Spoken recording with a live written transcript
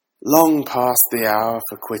Long past the hour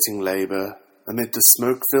for quitting labour, amid the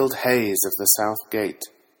smoke-filled haze of the south gate,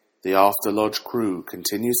 the after-lodge crew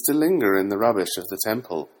continues to linger in the rubbish of the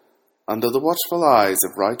temple, under the watchful eyes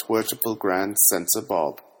of Right Worshipful Grand Censor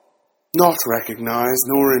Bob. Not recognised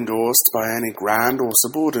nor endorsed by any grand or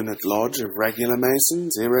subordinate lodge of regular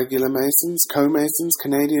Masons, irregular Masons, co-Masons,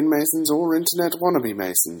 Canadian Masons, or Internet wannabe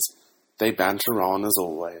Masons, they banter on as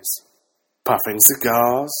always. Puffing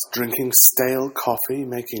cigars, drinking stale coffee,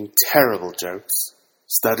 making terrible jokes,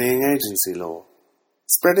 studying agency law,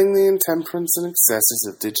 spreading the intemperance and excesses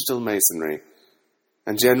of digital masonry,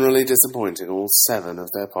 and generally disappointing all 7 of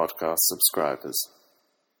their podcast subscribers.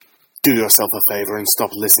 Do yourself a favour and stop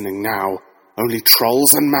listening now. Only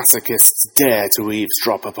trolls and masochists dare to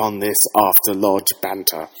eavesdrop upon this after-lodge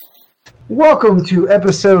banter. Welcome to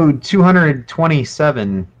episode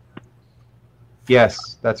 227.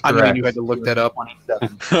 Yes, that's correct. I knew you had to look that up.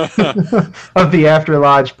 Of the After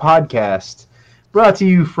Lodge podcast, brought to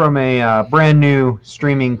you from a brand new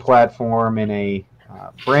streaming platform in a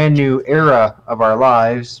brand new era of our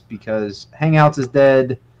lives, because Hangouts is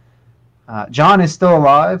dead. John is still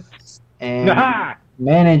alive and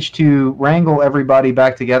managed to wrangle everybody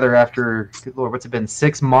back together after, good Lord, what's it been,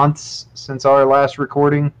 6 months since our last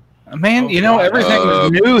recording? Man, everything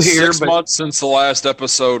was new here. 6 months since the last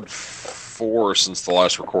episode, 4 since the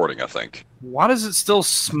last recording, I think. Why does it still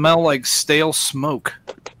smell like stale smoke?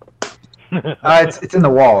 It's in the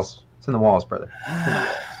walls. It's in the walls, brother.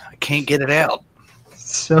 I can't get it out.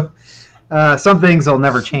 So, some things will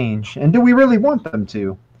never change. And do we really want them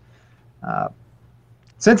to?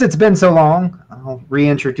 Since it's been so long, I'll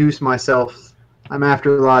reintroduce myself. I'm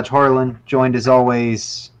After Lodge Harlan, joined as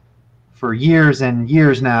always for years and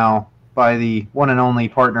years now by the one and only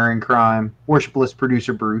partner in crime, worshipless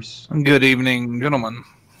producer Bruce. Good evening, gentlemen.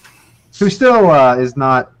 Who still is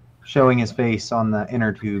not showing his face on the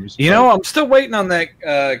inner tubes. I'm still waiting on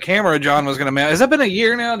that camera John was going to make. Has that been a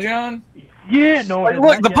year now, John? Yeah, no.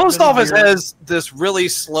 Look, the post office has this really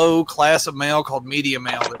slow class of mail called media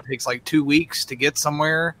mail that takes like 2 weeks to get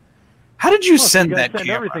somewhere. How did you send that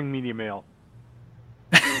camera? Everything media mail.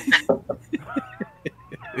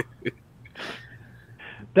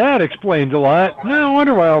 That explains a lot. No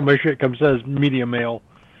wonder why all my shit comes as media mail.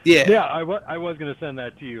 Yeah, I was going to send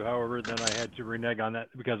that to you. However, then I had to renege on that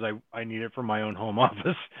because I need it for my own home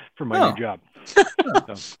office for my new job.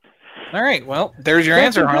 So. All right, well, there's your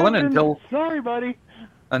answer, Harlan. Sorry, buddy.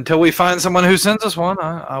 Until we find someone who sends us one,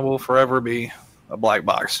 I will forever be a black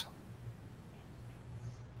box.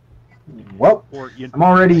 Well, I'm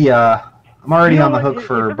already on the hook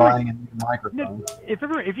for buying a new microphone.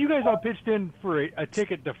 If you guys all pitched in for a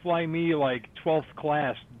ticket to fly me like 12th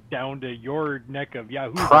class down to your neck of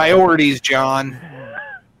Yahoo. Priorities, John.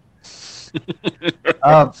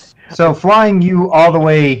 So flying you all the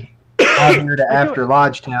way out here to After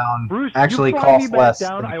Lodge Town Bruce, actually you fly costs me less.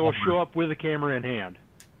 Down, I will show up with a camera in hand.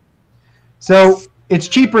 So it's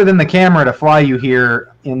cheaper than the camera to fly you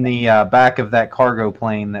here in the back of that cargo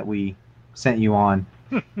plane that we sent you on.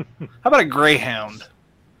 How about a Greyhound?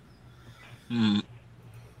 I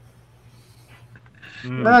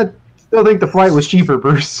still think the flight was cheaper,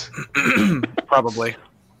 Bruce. Probably.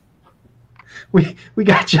 We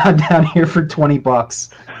got John down here for $20.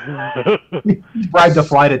 We bribed a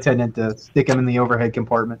flight attendant to stick him in the overhead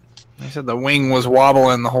compartment. They said the wing was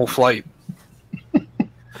wobbling the whole flight.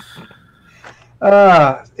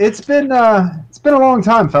 It's been a long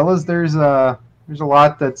time, fellas. There's a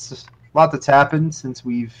lot that's happened since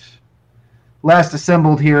we've last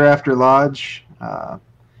assembled here After Lodge.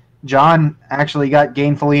 John actually got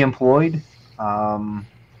gainfully employed.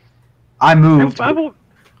 I moved.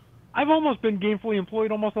 I've almost been gainfully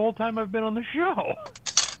employed almost the whole time I've been on the show.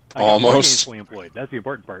 Almost. Gainfully employed. That's the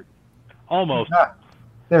important part. Almost.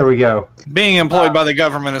 There we go. Being employed by the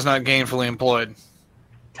government is not gainfully employed.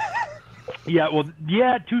 Yeah,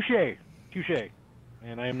 touche.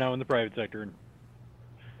 And I am now in the private sector.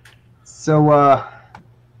 So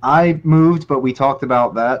I moved, but we talked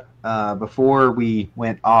about that before we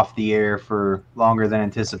went off the air for longer than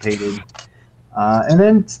anticipated. And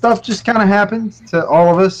then stuff just kind of happened to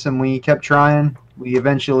all of us, and we kept trying. We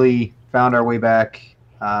eventually found our way back.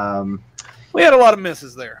 We had a lot of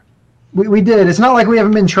misses there. We did. It's not like we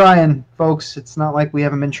haven't been trying, folks. It's not like we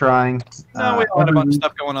haven't been trying. No, we had a bunch of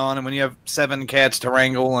stuff going on, and when you have 7 cats to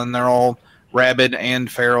wrangle and they're all rabid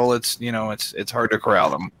and feral, it's hard to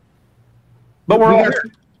corral them. But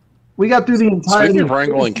we got through the entire. Speaking of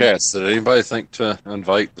wrangling cats, did anybody think to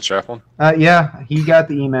invite the chaplain? Yeah, he got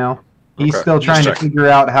the email. He's still trying to figure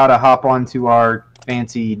out how to hop onto our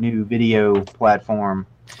fancy new video platform.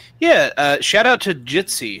 Yeah, shout out to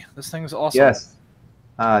Jitsi. This thing's awesome. Yes.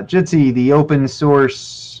 Jitsi, the open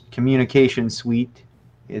source communication suite.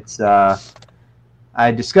 It's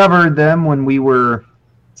I discovered them when we were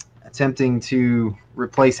attempting to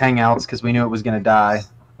replace Hangouts because we knew it was going to die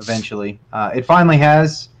eventually. It finally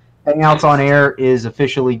has. Hangouts on Air is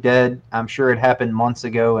officially dead. I'm sure it happened months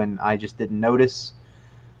ago and I just didn't notice.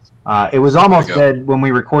 It was almost dead when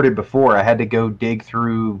we recorded before. I had to go dig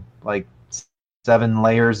through like 7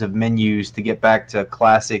 layers of menus to get back to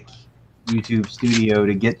classic YouTube Studio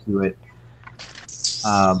to get to it.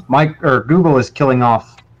 Google is killing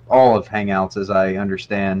off all of Hangouts, as I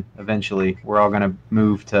understand. Eventually, we're all going to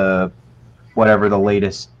move to whatever the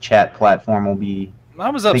latest chat platform will be. I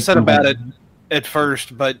was upset about it at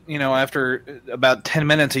first, but after about 10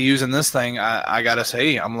 minutes of using this thing, I gotta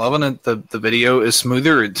say I'm loving it. The video is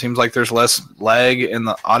smoother. It seems like there's less lag in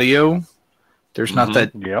the audio. There's not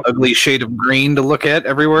that ugly shade of green to look at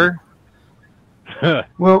everywhere.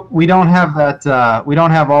 Well, we don't have that. We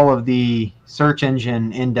don't have all of the search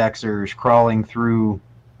engine indexers crawling through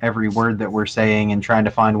every word that we're saying and trying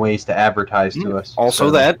to find ways to advertise to us. Also,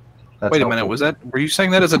 so that. Wait a helpful. minute. Were you saying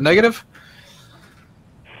that as a negative?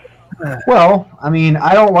 Well, I mean,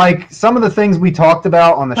 I don't like some of the things we talked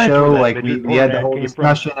about on the That's show. where that Like video we had the format whole came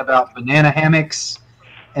discussion about banana hammocks,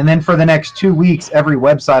 and then for the next 2 weeks, every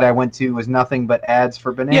website I went to was nothing but ads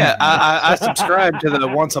for banana. Yeah, hammocks. I subscribed to the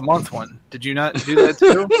once a month one. Did you not do that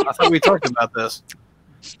too? I thought we talked about this.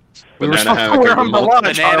 We were Banana supposed to hammock wear every on the month.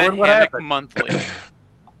 launch. Banana Harlan. What Hammock happened? Monthly.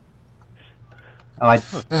 Oh,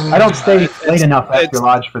 I don't stay late enough after it's-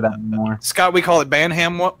 lodge for that anymore. Scott, we call it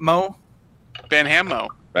Banham Mo. Van Hammo.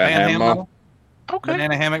 Banham Mo. Mo. Okay.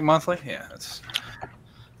 Banana Hammock Monthly. Yeah, that's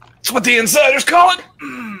what the insiders call it.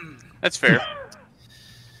 That's fair.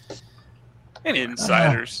 Anyway,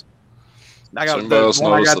 Insiders. I got Somebody else the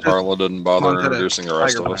one I noticed got that this Harlan didn't bother month at a introducing the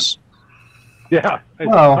rest of Tiger us. Yeah.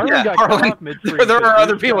 Well, Harlan yeah, got cut Harlan, off midstream there are because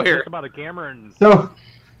other we people talked here. about a camera and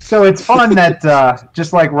So it's fun that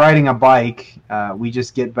just like riding a bike, we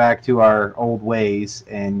just get back to our old ways,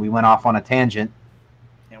 and we went off on a tangent.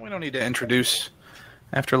 Yeah, we don't need to introduce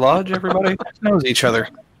After Lodge. Everybody knows each other.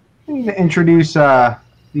 We need to introduce the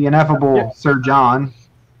ineffable Sir John.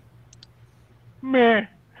 meh.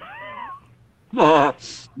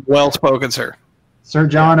 Well spoken, sir. Sir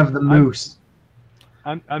John of the Moose.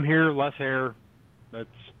 I'm here, less hair. That's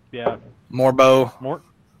More bow.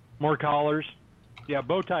 more collars. Yeah,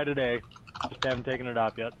 bow tie today. Just haven't taken it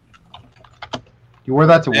off yet. You wore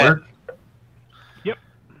that to Yeah. work?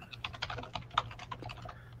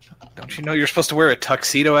 Don't you know you're supposed to wear a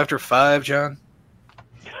tuxedo after 5, John?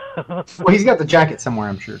 Well, he's got the jacket somewhere,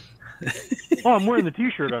 I'm sure. Oh, I'm wearing the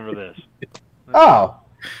T-shirt under this. Oh,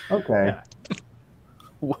 okay.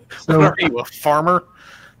 What So, are you, a farmer?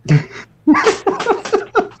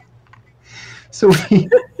 so we,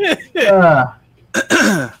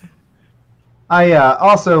 I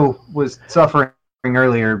also was suffering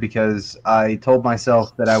earlier because I told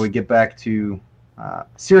myself that I would get back to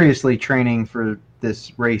seriously training for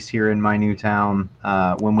this race here in my new town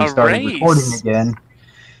when we A started race? recording again.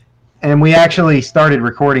 And we actually started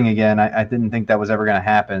recording again. I didn't think that was ever going to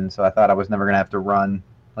happen, so I thought I was never going to have to run,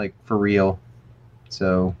 like, for real.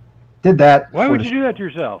 So, did that. Why for would the you do that to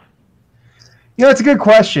yourself? You know, it's a good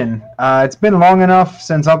question. It's been long enough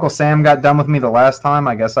since Uncle Sam got done with me the last time.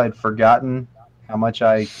 I guess I'd forgotten how much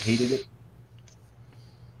I hated it.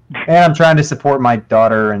 And I'm trying to support my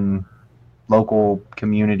daughter and local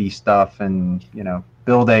community stuff, and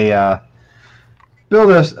build a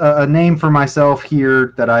name for myself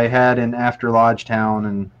here that I had in After Lodge Town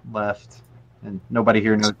and left, and nobody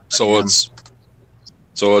here knows.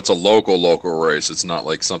 So it's a local race. It's not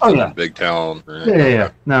like something Oh, yeah. in big town. Or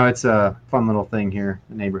Yeah. No, it's a fun little thing here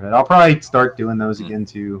in the neighborhood. I'll probably start doing those again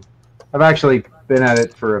too. I've actually been at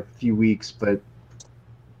it for a few weeks, but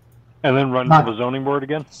And then run Not- to the zoning board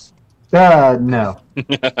again? no.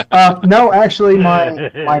 No, actually,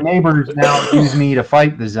 my neighbors now use me to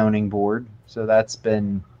fight the zoning board, so that's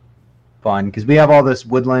been fun because we have all this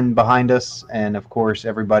woodland behind us, and of course,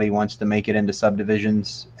 everybody wants to make it into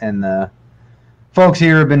subdivisions, and the folks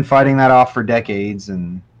here have been fighting that off for decades,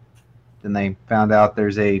 and then they found out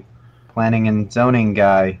there's a planning and zoning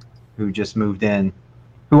guy who just moved in,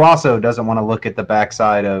 who also doesn't want to look at the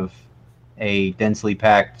backside of a densely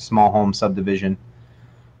packed small home subdivision.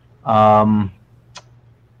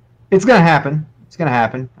 It's gonna happen. It's gonna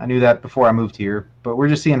happen. I knew that before I moved here, but we're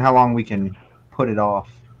just seeing how long we can put it off.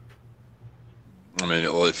 I mean,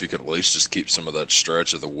 if you could at least just keep some of that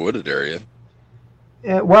stretch of the wooded area.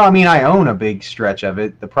 Well, I mean, I own a big stretch of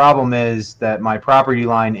it. The problem is that my property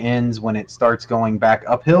line ends when it starts going back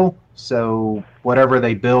uphill. So whatever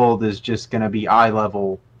they build is just going to be eye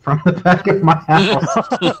level from the back of my house.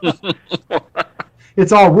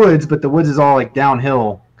 It's all woods, but the woods is all like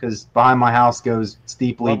downhill because behind my house goes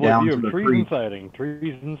steeply Lovely down view to of the trees creek.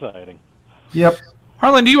 trees and siding. Yep.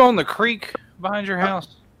 Harlan, do you own the creek behind your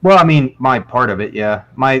house? Well, I mean, my part of it, yeah.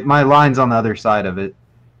 My line's on the other side of it.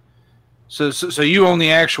 So you own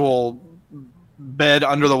the actual bed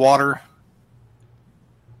under the water?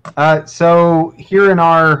 So here in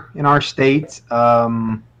our state,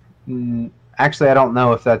 actually, I don't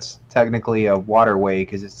know if that's technically a waterway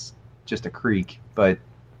because it's just a creek, but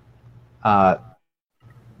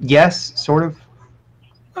yes, sort of.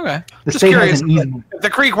 Okay. The Just state curious. has an easement. If the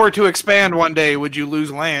creek were to expand one day, would you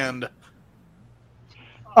lose land?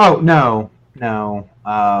 Oh no.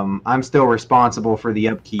 I'm still responsible for the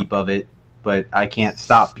upkeep of it, but I can't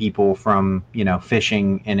stop people from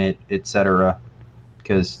fishing in it, etc.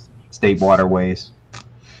 Because state waterways.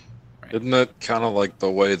 Isn't that kind of like the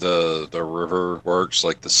way the river works?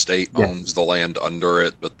 Like the state Yes. owns the land under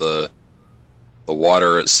it, but the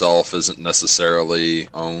water itself isn't necessarily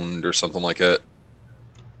owned or something like that?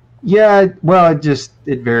 Yeah, well,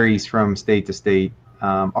 it varies from state to state.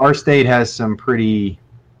 Our state has some pretty,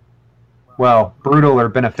 brutal or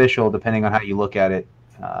beneficial, depending on how you look at it.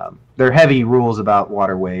 There are heavy rules about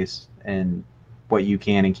waterways and what you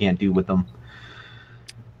can and can't do with them.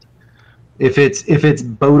 If it's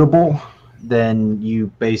boatable, then you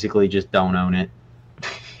basically just don't own it.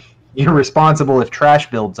 You're responsible if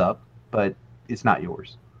trash builds up, but it's not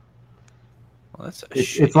yours. Well, that's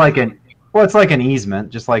It's like an easement,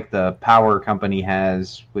 just like the power company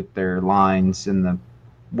has with their lines in the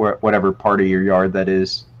whatever part of your yard that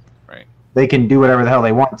is. Right. They can do whatever the hell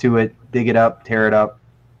they want to it, dig it up, tear it up,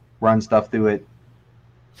 run stuff through it.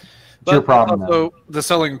 It's your problem. Also, the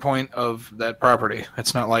selling point of that property.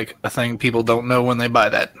 It's not like a thing people don't know when they buy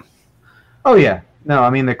that. Oh yeah, no, I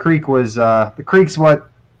mean the creek's what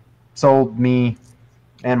sold me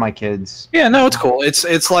and my kids. Yeah, no, it's cool.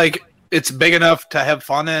 It's like it's big enough to have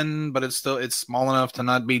fun in, but it's small enough to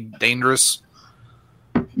not be dangerous.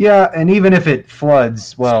 Yeah, and even if it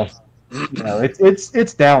floods,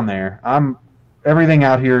 it's down there. Everything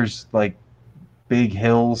out here is like big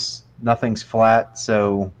hills. Nothing's flat,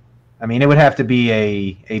 so I mean it would have to be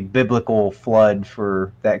a biblical flood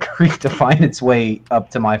for that creek to find its way up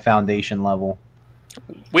to my foundation level.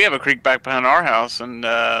 We have a creek back behind our house, and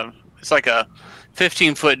it's like a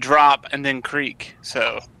 15-foot drop and then creek.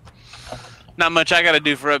 So not much I got to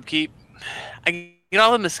do for upkeep. I get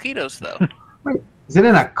all the mosquitoes though. Is it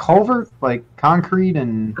in a culvert, like concrete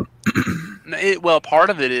and? Well, part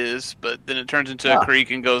of it is, but then it turns into a creek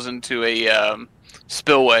and goes into a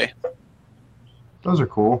spillway. Those are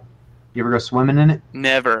cool. You ever go swimming in it?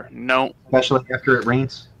 Never. No. Especially after it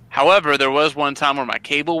rains? However, there was one time where my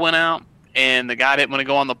cable went out, and the guy didn't want to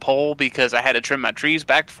go on the pole because I had to trim my trees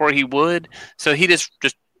back before he would. So he just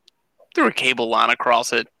threw a cable line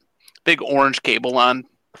across it. Big orange cable line.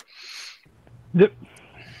 Yep.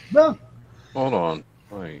 No. Hold on.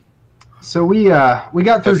 Wait. So we got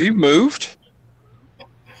through. Have you moved?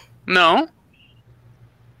 No.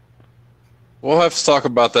 We'll have to talk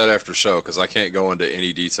about that after show because I can't go into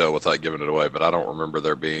any detail without giving it away. But I don't remember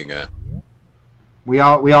there being a. We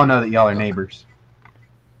all know that y'all are neighbors.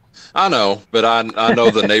 I know, but I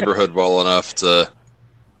know the neighborhood well enough to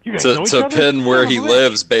You guys know each other? pin where he Son of a bitch.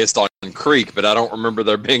 lives based on creek. But I don't remember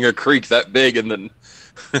there being a creek that big in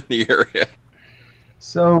the area.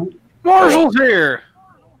 So Marshall's here.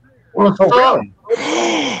 well,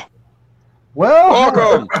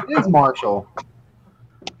 Welcome. it is Marshall.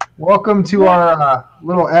 Welcome to our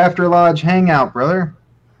little After Lodge hangout, brother.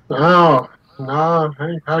 Oh, no.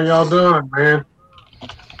 Hey, how y'all doing, man?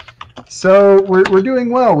 So we're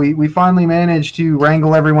doing well. We finally managed to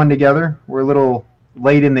wrangle everyone together. We're a little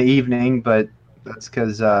late in the evening, but that's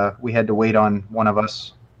because we had to wait on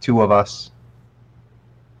two of us.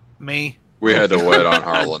 Me. We had to wait on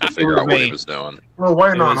Harlan to figure out what he was doing. We're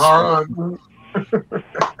waiting It on was, Harlan.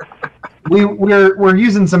 We're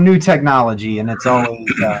using some new technology, and it's always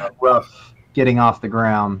rough getting off the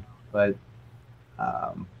ground, but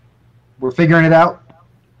we're figuring it out.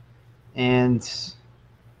 And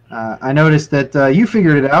I noticed that you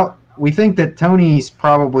figured it out. We think that Tony's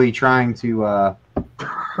probably trying to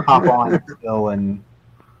hop on still, and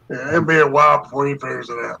Yeah, it'll be a while before he figures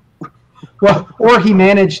it out. well, or he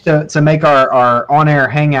managed to make our on-air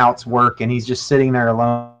hangouts work, and he's just sitting there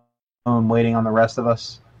alone, waiting on the rest of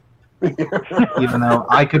us. Even though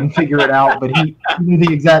I couldn't figure it out, but he knew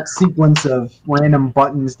the exact sequence of random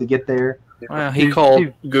buttons to get there. Well, he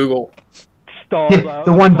called Google. Stalled out.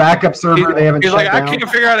 The one backup server they haven't He's shut like, down. I can't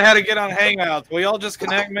figure out how to get on Hangouts. Will y'all just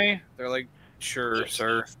connect me? They're like, sure,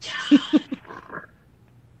 sir.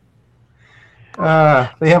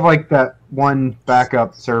 They have like that one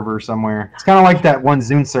backup server somewhere. It's kind of like that one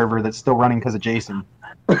Zune server that's still running because of Jason.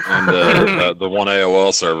 And the one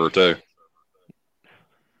AOL server too.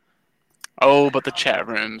 Oh, but the chat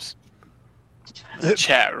rooms. The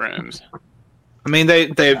chat rooms. I mean,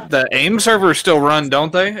 the AIM servers still run,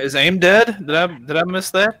 don't they? Is AIM dead? Did I miss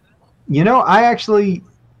that? You know, I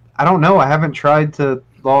don't know. I haven't tried to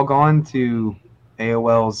log on to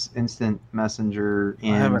AOL's Instant Messenger I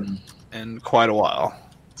haven't in quite a while.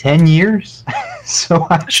 10 years. So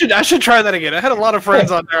I should try that again. I had a lot of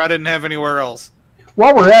friends on there I didn't have anywhere else.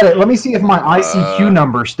 while we're at it, let me see if my ICQ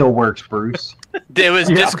number still works, Bruce. It was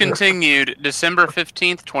discontinued December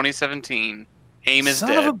 15th, 2017. AIM is Son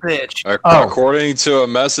dead. of a bitch. According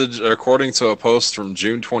to a post from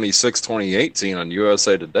June 26, 2018 on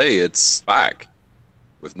USA Today, it's back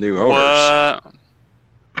with new owners. What?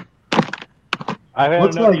 I've had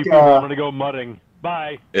Looks enough like, you people. I'm gonna go mudding.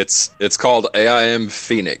 Bye. It's called AIM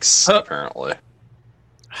Phoenix, apparently.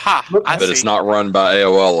 Ha! Look, I But see. it's not run by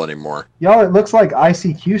AOL anymore. Y'all, it looks like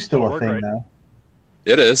ICQ still a Work thing right. though.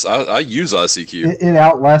 It is. I use ICQ. It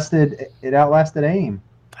outlasted AIM.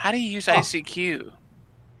 How do you use ICQ?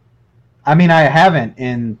 I mean, I haven't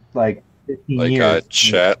in like 15 Like years. I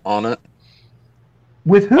chat on it.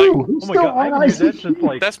 With who? Oh Who's my still god, I on haven't used that ICQ? since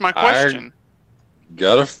like That's my question.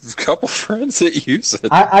 Got a couple friends that use it.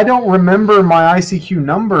 I don't remember my ICQ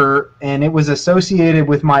number, and it was associated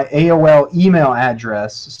with my AOL email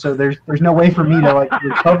address. So there's no way for me to like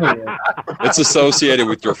recover it. It's associated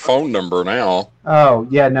with your phone number now. Oh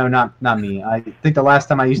yeah, no, not me. I think the last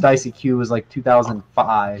time I used ICQ was like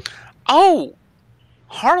 2005. Oh,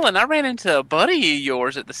 Harlan, I ran into a buddy of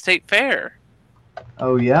yours at the state fair.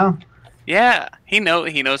 Oh yeah. Yeah, he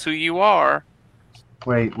knows who you are.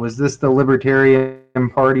 Wait, was this the Libertarian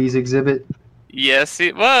Party's exhibit? Yes,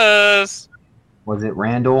 it was. Was it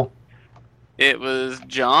Randall? It was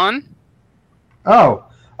John. Oh,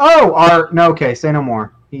 okay, say no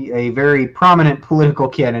more. He a very prominent political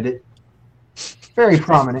candidate. Very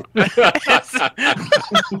prominent.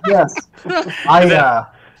 Yes. I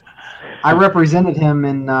represented him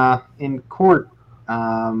in court.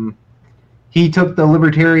 He took the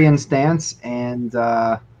libertarian stance, and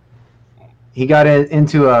he got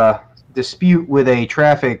into a dispute with a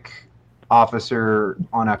traffic officer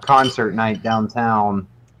on a concert night downtown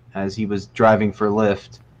as he was driving for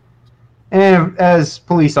Lyft. And as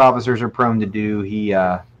police officers are prone to do, he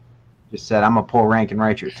just said, "I'm going to pull rank and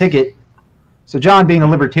write your ticket." So John, being a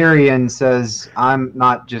libertarian, says, "I'm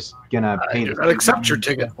not just going to pay the I'll accept your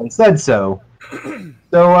ticket." He said so.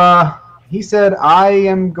 So he said, "I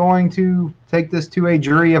am going to take this to a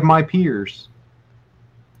jury of my peers."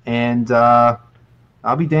 And I'll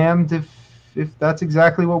be damned if that's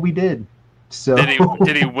exactly what we did. So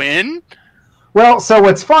Did he win? Well, so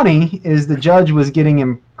what's funny is the judge was getting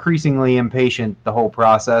increasingly impatient the whole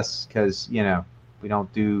process because, we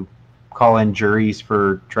don't do call-in juries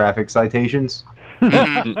for traffic citations.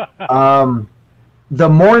 Mhm. The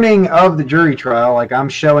morning of the jury trial, like I'm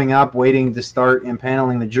showing up, waiting to start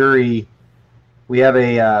impaneling the jury, we have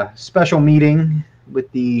a special meeting with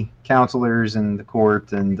the counselors and the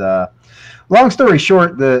court, and long story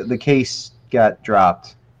short, the case got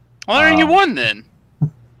dropped. Well, you won then.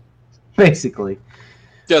 Basically,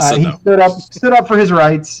 Yes and he no. stood up for his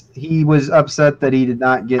rights. He was upset that he did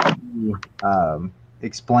not get to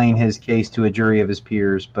explain his case to a jury of his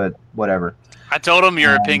peers, but whatever. I told him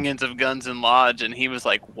your opinions of Guns and Lodge, and he was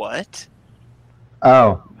like, "What?"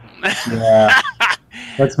 Oh, yeah,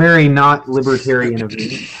 that's very not libertarian of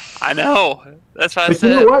me. I know. That's what I But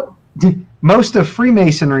said. you know what? Most of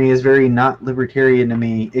Freemasonry is very not libertarian to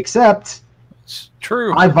me, except It's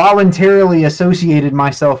true. I voluntarily associated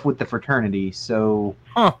myself with the fraternity, so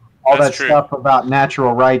Huh. all That's that true. stuff about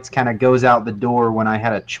natural rights kind of goes out the door when I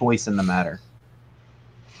had a choice in the matter.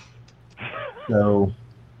 So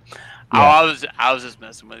Oh, I was just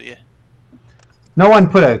messing with you. no one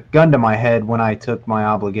put a gun to my head when I took my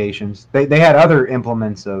obligations. They had other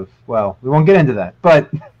implements of, well, we won't get into that, but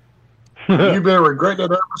You've been regretting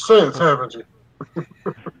it ever since, haven't you?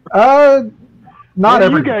 not What are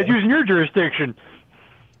every you guys using your jurisdiction?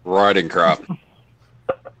 Riding crop.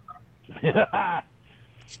 an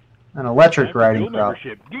electric riding Dual crop.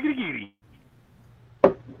 membership. Giggity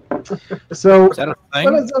So Is that a what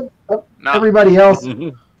thing? has No, everybody else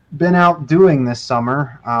been out doing this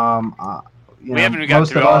summer? we haven't even got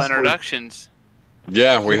most through of all us introductions.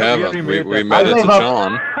 Yeah, we Yeah, we haven't. haven't We even made it gave to up.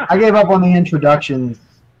 John. I gave up on the introductions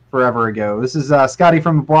forever ago. This is Scotty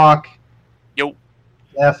from the block. Yo.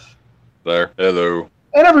 F. There. Hello.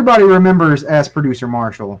 And everybody remembers as producer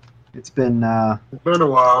Marshall. It's been It's been a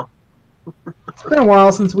while. It's been a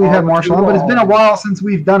while since we've had Marshall on, but it's been a while since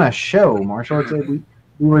we've done a show, Marshall.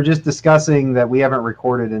 We were just discussing that we haven't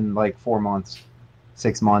recorded in like 4 months,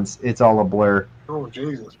 6 months. It's all a blur. Oh,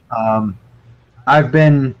 Jesus. I've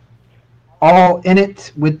been all in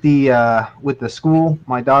it with the school.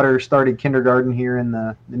 My daughter started kindergarten here in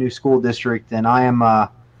the new school district, and I'm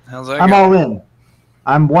all in.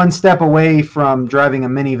 I'm one step away from driving a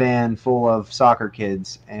minivan full of soccer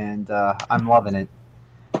kids, and I'm loving it.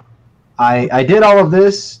 I did all of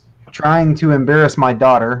this trying to embarrass my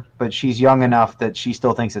daughter, but she's young enough that she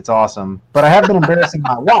still thinks it's awesome. But I have been embarrassing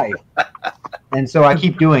my wife, and so I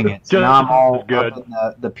keep doing it. So now I'm all good. Up in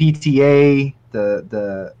the PTA,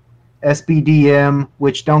 the SBDM,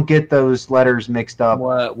 which don't get those letters mixed up.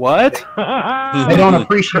 What? They don't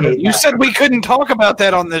appreciate You that. said we couldn't talk about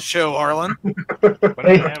that on this show, Harlan.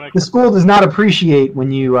 The school does not appreciate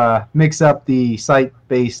when you mix up the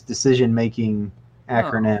site-based decision-making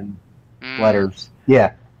acronym letters.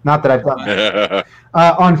 Yeah, not that I've done that.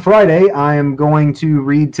 On Friday, I am going to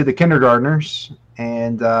read to the kindergartners,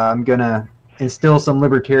 and I'm going to instill some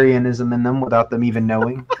libertarianism in them without them even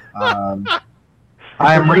knowing.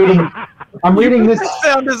 I'm reading this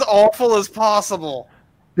sound as awful as possible.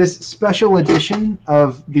 This special edition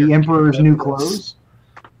of The Emperor's New Clothes.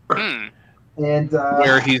 And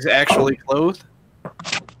Where he's actually clothed?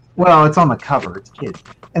 well, it's on the cover. It's kids.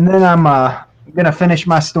 And then I'm gonna finish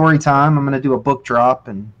my story time. I'm gonna do a book drop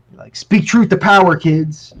and like speak truth to power,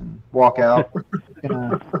 kids, and walk out. It's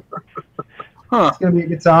gonna be a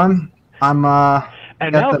good time. I'm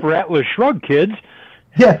And now for Atlas Shrugged, kids.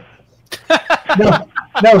 yeah.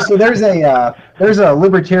 No. So there's a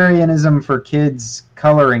libertarianism for kids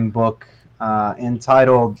coloring book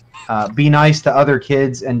entitled "Be Nice to Other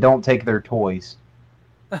Kids and Don't Take Their Toys."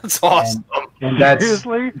 That's awesome. And that's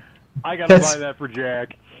Seriously? I gotta buy that for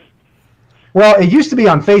Jack. well, it used to be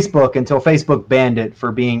on Facebook until Facebook banned it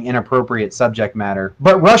for being inappropriate subject matter.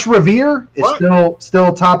 But Rush Revere is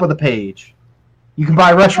still top of the page. You can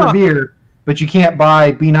buy Rush Revere, but you can't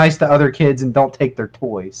buy "Be Nice to Other Kids and Don't Take Their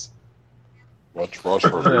Toys." What's Rush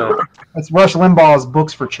Revere? That's Rush Limbaugh's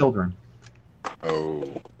books for children. Oh.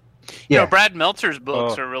 You know, Brad Meltzer's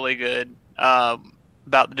books are really good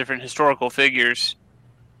about the different historical figures.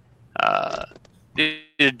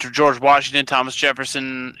 George Washington, Thomas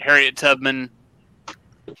Jefferson, Harriet Tubman.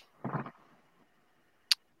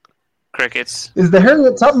 Crickets. Is the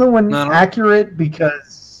Harriet Tubman one accurate?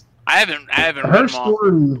 Because I haven't read her them all.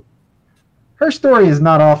 story. Her story is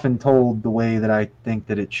not often told the way that I think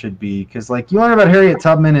that it should be. Because, like, you learn about Harriet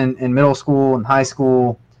Tubman in middle school and high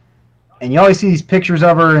school, and you always see these pictures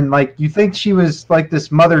of her, and, like, you think she was, like,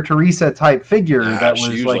 this Mother Teresa type figure that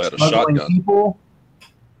was, like, smuggling people.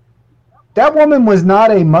 That woman was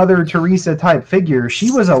not a Mother Teresa type figure.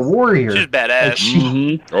 She was a warrior. She was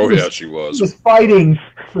badass. Like, Oh, yeah, she was. She was fighting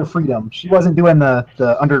for freedom. She wasn't doing the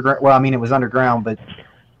underground. Well, I mean, it was underground, but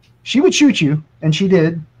she would shoot you, and she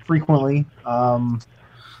did frequently. A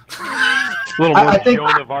little more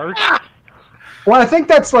Joan of Arc. Well, I think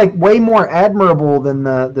that's like way more admirable than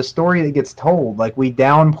the story that gets told. Like, we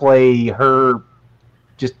downplay her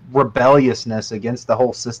just rebelliousness against the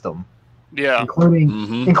whole system. Yeah.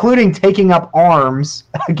 Including taking up arms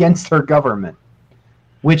against her government,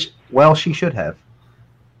 which, well, she should have.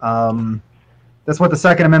 That's what the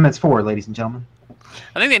Second Amendment's for, ladies and gentlemen.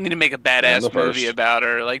 I think they need to make a badass movie about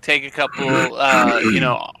her. Like, take a couple,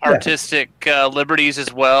 artistic liberties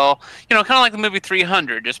as well. You know, kind of like the movie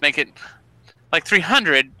 300. Just make it like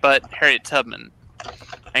 300, but Harriet Tubman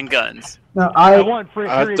and guns. No,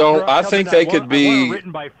 I think they could be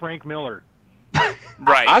written by Frank Miller.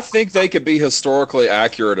 Right. I think they could be historically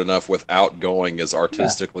accurate enough without going as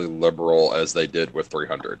artistically liberal as they did with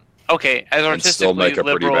 300. Okay, as artistically and still make a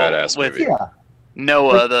pretty liberal badass with movie.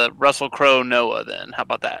 Noah, the Russell Crowe Noah. Then how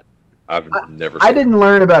about that? I've never. I didn't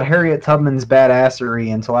learn about Harriet Tubman's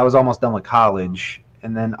badassery until I was almost done with college,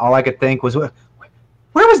 and then all I could think was, "Where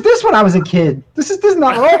was this when I was a kid? This is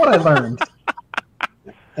not all what I learned."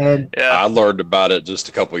 And I learned about it just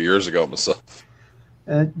a couple of years ago myself.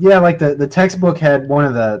 Like the textbook had one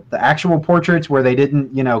of the actual portraits where they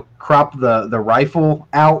didn't, crop the rifle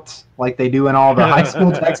out like they do in all the high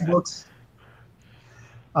school textbooks.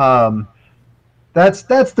 That's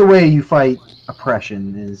the way you fight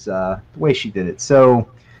oppression, is the way she did it. So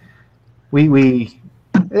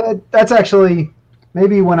that's actually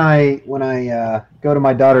maybe when I go to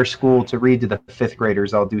my daughter's school to read to the 5th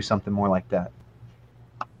graders, I'll do something more like that.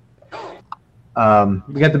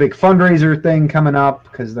 We got the big fundraiser thing coming up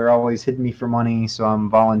because they're always hitting me for money, so I'm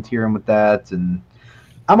volunteering with that, and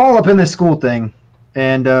I'm all up in this school thing.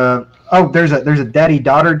 And there's a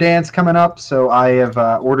daddy-daughter dance coming up, so I have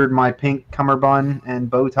ordered my pink cummerbund and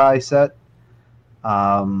bow tie set.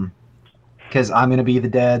 Because I'm going to be the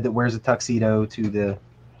dad that wears a tuxedo to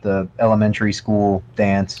the elementary school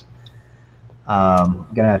dance. I'm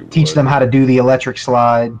going to teach them how to do the electric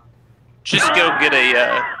slide. Just go get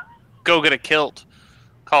a kilt.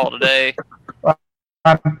 Call it a day.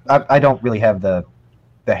 I don't really have the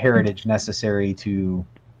heritage necessary to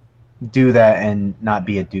do that and not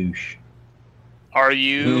be a douche. Are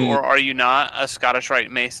you or are you not a Scottish Rite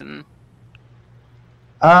Mason?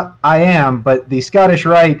 I am, but the Scottish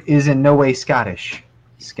Rite is in no way Scottish,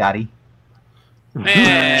 Scotty.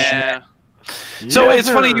 Yeah. So it's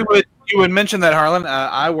funny you would mention that, Harlan.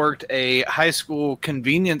 I worked a high school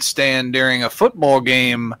convenience stand during a football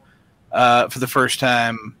game for the first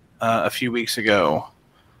time a few weeks ago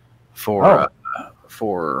for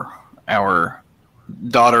our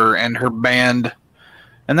daughter and her band,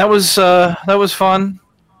 and that was fun.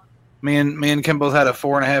 Me and Kim both had a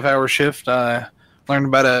 4.5-hour shift. Learned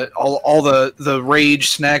about all the rage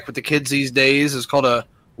snack with the kids these days is called a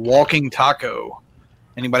walking taco.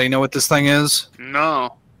 Anybody know what this thing is?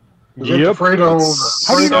 No. Is it the Frito?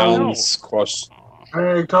 How do you know? Question.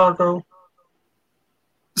 Hey, taco.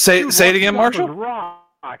 Say it again, Marshall.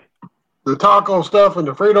 Rock. The taco stuff in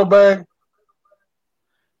the Frito bag.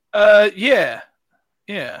 Yeah.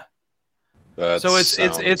 That So it's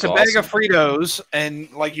sounds a bag of awesome. Fritos,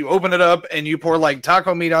 and like you open it up and you pour like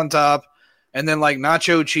taco meat on top, and then like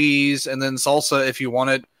nacho cheese, and then salsa if you want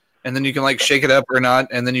it, and then you can like shake it up or not,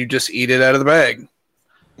 and then you just eat it out of the bag.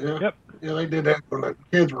 Yeah. Yep. Yeah, they did that when the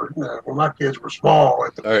kids were when my kids were small.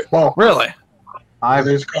 At the All right. small. Really?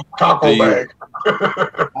 It's called taco Do you- bag.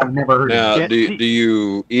 I've never heard of Now, Yeah, do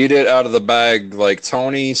you eat it out of the bag like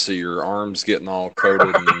Tony, so your arm's getting all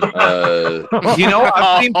coated? And, You know,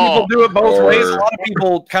 I've seen people do it both Or- ways. A lot of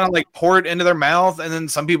people kind of like pour it into their mouth, and then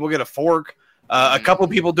some people get a fork. A couple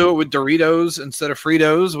people do it with Doritos instead of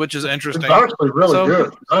Fritos, which is It's interesting. actually really So-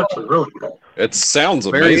 good. It's actually really good. it sounds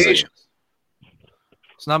amazing. Variations.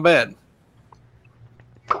 It's not bad.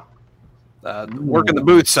 Working the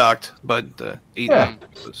booth sucked, but eating Yeah.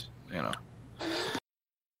 was, you know.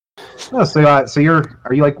 Oh, so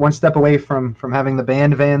are you like one step away from having the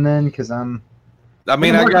band van then? Because I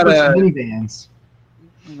mean, I working got for some a. minivans.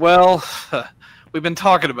 Well, we've been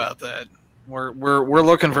talking about that. We're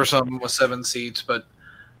looking for something with 7 seats, but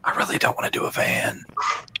I really don't want to do a van,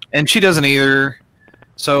 and she doesn't either.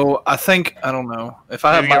 So I think I don't know if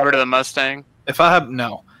I Have have you get my, rid of the Mustang? if I have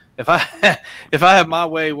no if I if I have my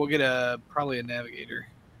way, we'll get probably a Navigator.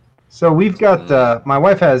 So we've got my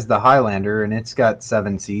wife has the Highlander, and it's got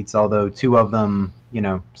 7 seats. Although 2 of them,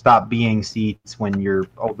 stop being seats when you're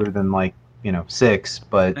older than 6.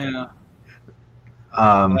 But Yeah.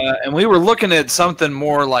 um, And we were looking at something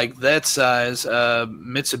more like that size.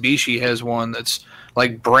 Mitsubishi has one that's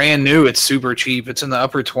like brand new. It's super cheap. It's in the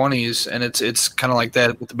upper 20s, and it's kind of like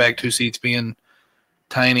that with the back 2 seats being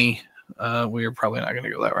tiny. We are probably not going to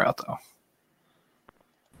go that route though.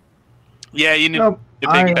 Yeah, you need nope, a big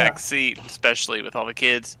I, back seat, especially with all the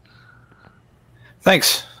kids.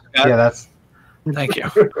 Thanks. yeah, that's Thank you.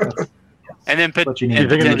 And then put what you need. and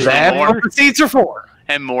Is it gonna put be That's more? what the seats are for.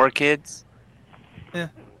 and more kids. Yeah.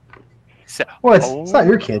 So, Well, it's not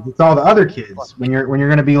your kids; it's all the other kids. When you're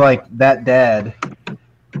going to be like that dad.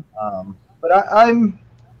 But I'm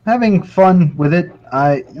having fun with it.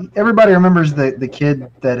 Everybody remembers the kid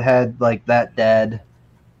that had like that dad.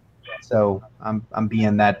 So I'm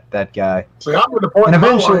being that guy. See, I'm at the point And in my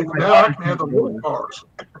eventually life my now I daughter can have the can do little it. cars.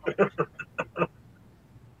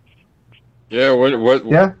 Yeah.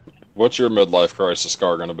 Yeah. What's your midlife crisis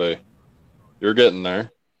car going to be? You're getting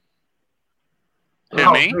there.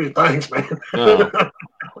 Who, me? Gee, thanks, man. No.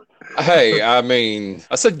 Hey, I mean,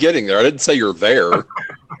 I said getting there. I didn't say you're there.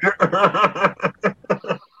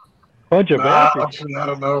 Bunch of bastards. I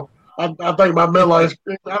don't know. I think my midlife.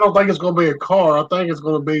 I don't think it's going to be a car. I think it's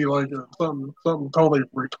going to be like something totally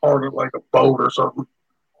retarded, like a boat or something.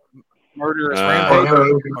 Murderous Uh,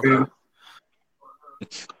 rampage.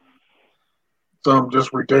 Some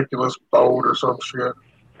just ridiculous boat or some shit.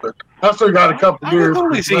 But I still got a couple I would years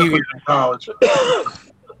totally see you- in college.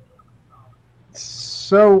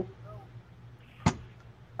 So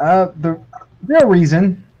the real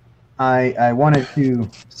reason I wanted to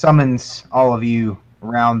summons all of you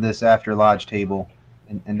around this after lodge table,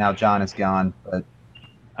 and now John is gone, but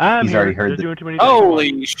I'm He's here. already heard They're the- doing too many things.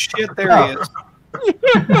 Holy shit! There he is.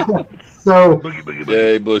 so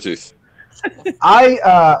Yay, Bluetooth.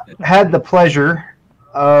 I had the pleasure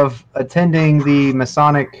of attending the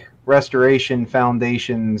Masonic Restoration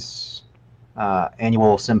Foundation's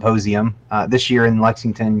annual symposium this year in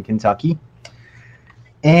Lexington, Kentucky.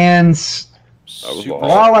 And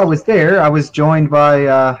while I was there, I was joined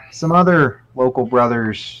by some other local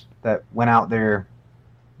brothers that went out there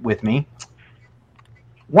with me.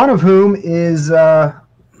 One of whom is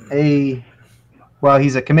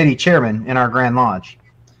he's a committee chairman in our Grand Lodge.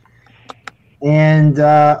 And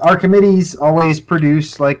our committees always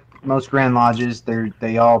produce, like most Grand Lodges,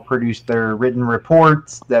 they all produce their written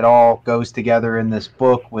reports that all goes together in this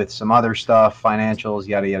book with some other stuff, financials,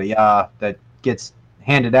 yada, yada, yada, that gets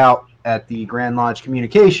handed out at the Grand Lodge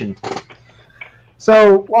communication.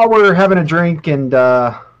 So while we're having a drink and,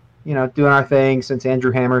 doing our thing, since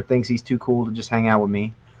Andrew Hammer thinks he's too cool to just hang out with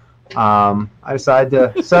me, I decided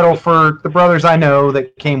to settle for the brothers I know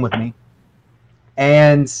that came with me.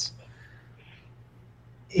 And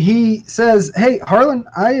he says, "Hey, Harlan,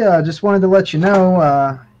 I just wanted to let you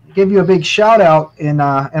know, give you a big shout out in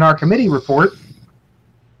our committee report."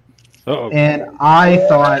 Uh-oh. And I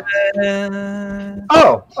thought,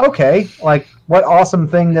 "Oh, okay. Like, what awesome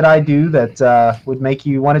thing did I do that would make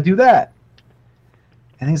you want to do that?"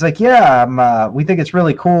 And he's like, "Yeah, we think it's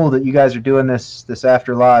really cool that you guys are doing this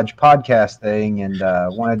After Lodge podcast thing, and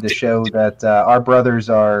wanted to show that our brothers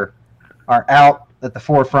are out at the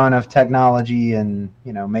forefront of technology and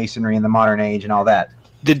masonry in the modern age and all that."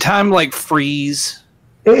 Did time freeze?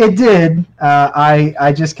 It did.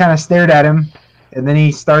 I just kind of stared at him, and then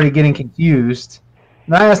he started getting confused.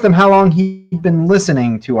 And I asked him how long he'd been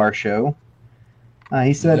listening to our show.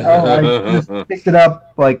 He said, "Oh, I just picked it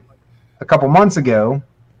up like a couple months ago.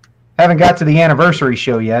 Haven't got to the anniversary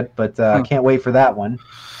show yet, but can't wait for that one."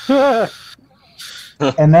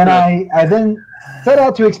 And then I then set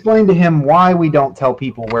out to explain to him why we don't tell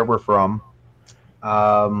people where we're from,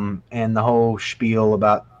 and the whole spiel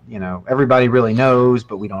about, everybody really knows,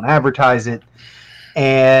 but we don't advertise it.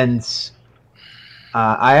 And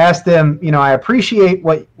I asked him, I appreciate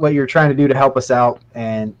what you're trying to do to help us out,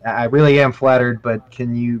 and I really am flattered, but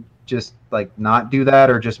can you just not do that,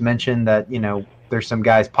 or just mention that, there's some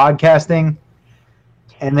guys podcasting?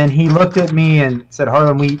 And then he looked at me and said,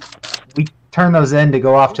 "Harlan, we turned those in to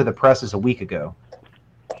go off to the presses a week ago."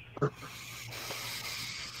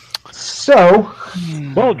 So,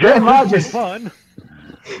 Well, Grand Lodge is is fun.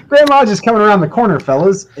 Grand Lodge is coming around the corner,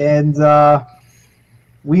 fellas, and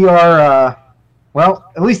we are,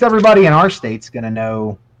 at least everybody in our state's going to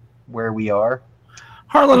know where we are.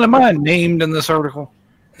 Harlan, am I named in this article?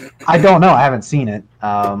 I don't know. I haven't seen it.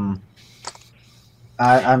 I'm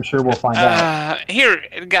sure we'll find out. Here,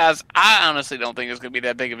 guys, I honestly don't think it's going to be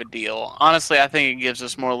that big of a deal. Honestly, I think it gives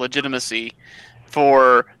us more legitimacy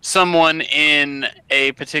for someone in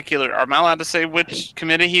a particular... Am I allowed to say which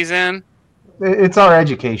committee he's in? It's our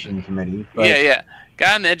education committee. But... Yeah.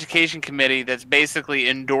 Got an education committee that's basically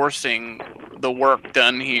endorsing the work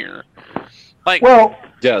done here.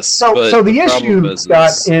 Yes. So the issue,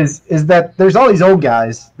 Scott, is that there's all these old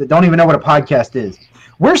guys that don't even know what a podcast is.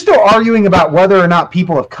 We're still arguing about whether or not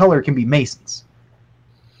people of color can be Masons.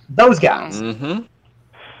 Those guys. Mm-hmm.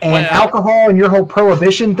 And alcohol and your whole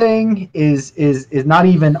prohibition thing is not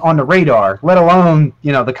even on the radar, let alone,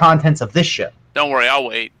 the contents of this show. Don't worry, I'll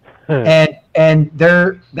wait. And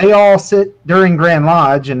they all sit during Grand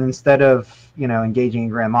Lodge, and instead of, engaging in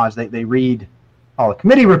Grand Lodge, they read all the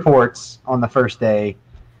committee reports on the first day.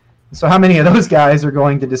 So how many of those guys are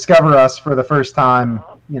going to discover us for the first time,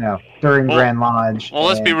 during Grand Lodge? Well,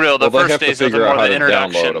 let's be real. The first days are more the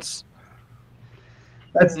introductions.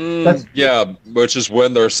 That's which is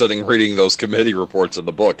when they're sitting reading those committee reports in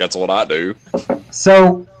the book. That's what I do.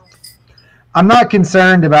 So I'm not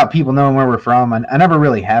concerned about people knowing where we're from. I never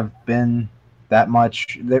really have been that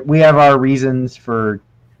much. We have our reasons for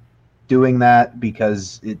doing that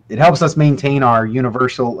because it helps us maintain our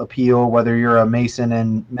universal appeal, whether you're a Mason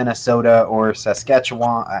in Minnesota or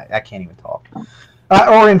Saskatchewan. I can't even talk.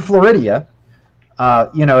 Or in Florida.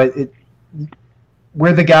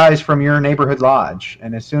 We're the guys from your neighborhood lodge.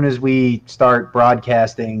 And as soon as we start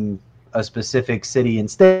broadcasting a specific city and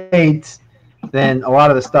state, then a lot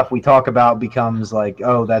of the stuff we talk about becomes like,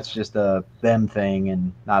 oh, that's just a them thing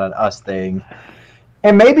and not an us thing.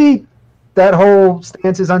 And maybe that whole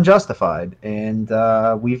stance is unjustified. And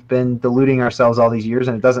we've been deluding ourselves all these years,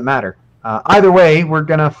 and it doesn't matter. Either way, we're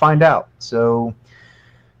going to find out. So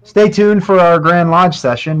stay tuned for our Grand Lodge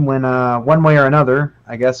session when, one way or another,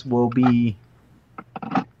 I guess we'll be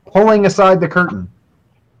pulling aside the curtain.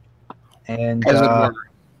 And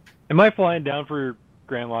am I flying down for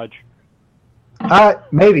Grand Lodge?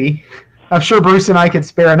 Maybe. I'm sure Bruce and I could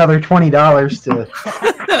spare another $20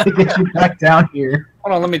 to get you back down here.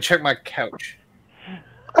 Hold on, let me check my couch.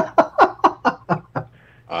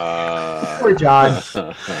 Poor John.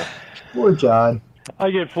 Poor John.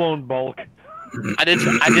 I get flown bulk. I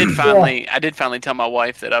did finally tell my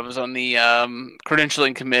wife that I was on the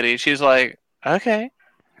credentialing committee. She was like, "Okay."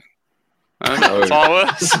 That's all it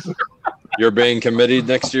was. You're being committed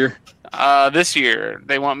next year? This year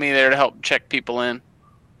they want me there to help check people in.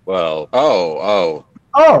 Well, Oh,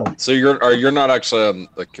 so you're not actually on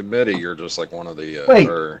the committee. You're just like one of the. Wait.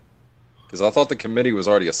 Because I thought the committee was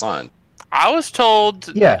already assigned. I was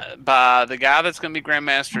told Yeah. by the guy that's going to be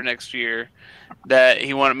Grandmaster next year that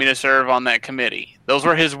he wanted me to serve on that committee. Those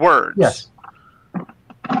were his words. yes.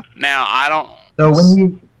 Now I don't.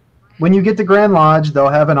 So when you get to Grand Lodge, they'll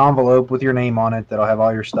have an envelope with your name on it that'll have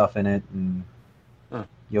all your stuff in it, and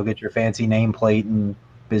you'll get your fancy nameplate and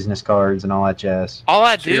business cards and all that jazz. All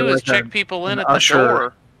I So you're do is like check a- people in an at the usher.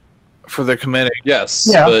 door. For the committee. Yes,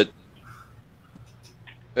 Yeah. but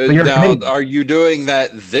you're now, committed. are you doing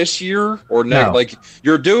that this year or next? No. Like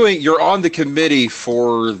you're on the committee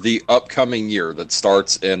for the upcoming year that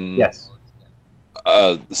starts in. Yes.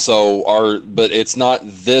 But it's not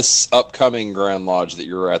this upcoming Grand Lodge that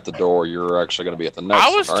you're at the door. You're actually going to be at the next. I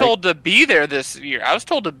was one, right? told to be there this year. I was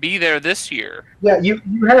told to be there this year. Yeah, you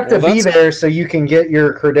have to Well, be that's- there so you can get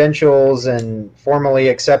your credentials and formally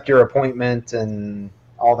accept your appointment and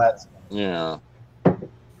all that stuff. Yeah.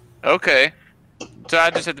 Okay. So I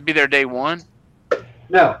just have to be there day one?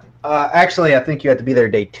 No, actually, I think you have to be there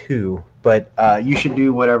day 2, but you should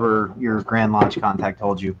do whatever your Grand Lodge contact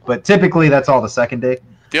told you. But typically, that's all the second day.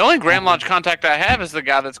 The only Grand Lodge contact I have is the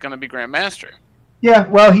guy that's going to be Grandmaster. Yeah,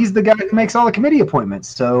 well, he's the guy who makes all the committee appointments,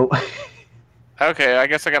 so... Okay, I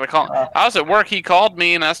guess I got to call him. I was at work, he called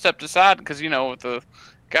me, and I stepped aside because, if the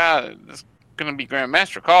guy that's going to be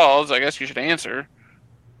Grandmaster calls, I guess you should answer.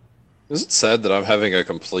 Is it sad that I'm having a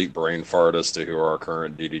complete brain fart as to who our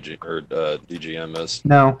current DGM is?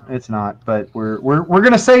 No, it's not. But we're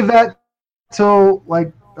gonna save that till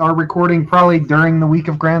like our recording, probably during the week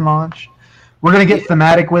of Grand Lodge. We're gonna get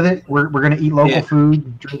thematic with it. We're gonna eat local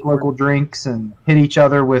food, drink local drinks, and hit each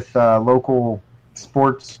other with local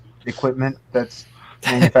sports equipment that's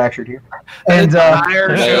manufactured here. And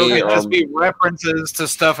Entire show They can just are- be references to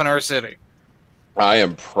stuff in our city. I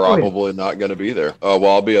am probably not going to be there. Well,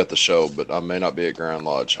 I'll be at the show, but I may not be at Grand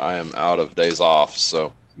Lodge. I am out of days off,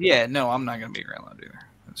 so Yeah, no, I'm not going to be around that either.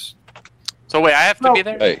 It's, So wait, I have to be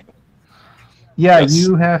there? hey, yeah, Yes.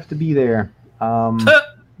 you have to be there.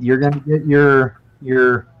 You're gonna get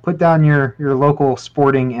your put down your local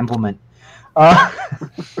sporting implement.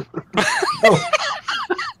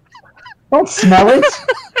 Don't smell it.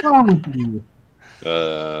 What's wrong with you?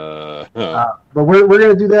 But we're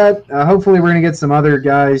going to do that. Hopefully, we're going to get some other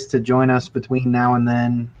guys to join us between now and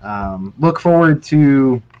then. Look forward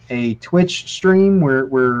to a Twitch stream.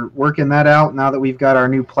 We're working that out now that we've got our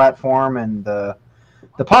new platform, and the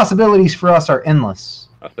possibilities for us are endless.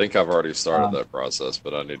 I think I've already started that process,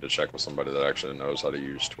 but I need to check with somebody that actually knows how to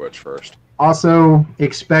use Twitch first. Also,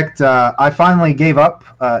 expect I finally gave up.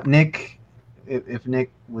 Nick, if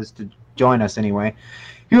Nick was to join us anyway,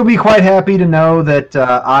 he'll be quite happy to know that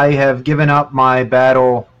I have given up my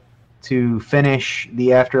battle to finish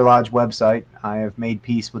the After Lodge website. I have made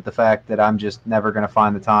peace with the fact that I'm just never going to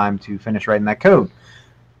find the time to finish writing that code.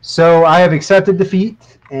 So I have accepted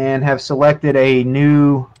defeat and have selected a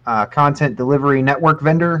new content delivery network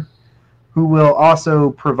vendor who will also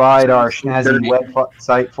provide our snazzy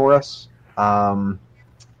website for us.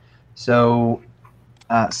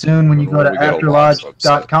 Soon when you go to We get a lost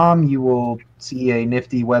afterlodge.com, you will see a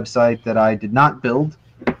nifty website that I did not build.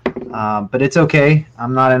 But it's okay.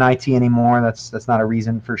 I'm not in IT anymore. That's not a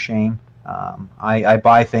reason for shame. I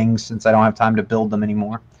buy things since I don't have time to build them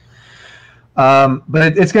anymore.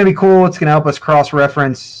 But it's going to be cool. It's going to help us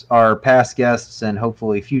cross-reference our past guests and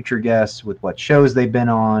hopefully future guests with what shows they've been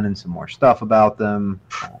on and some more stuff about them.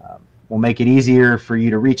 We'll make it easier for you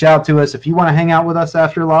to reach out to us if you want to hang out with us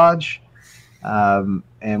after Lodge.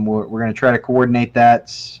 And we're going to try to coordinate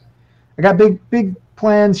that. I got big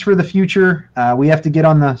plans for the future. We have to get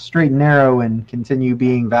on the straight and narrow and continue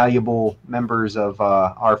being valuable members of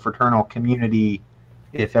our fraternal community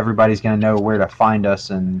if everybody's going to know where to find us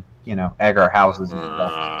and egg our houses and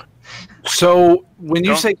stuff. so when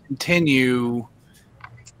you Don't- say continue,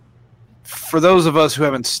 for those of us who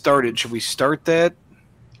haven't started, should we start that?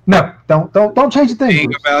 No, don't change the thing. Being a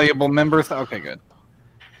Bruce. valuable member? Okay, good.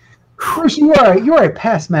 Bruce, you are a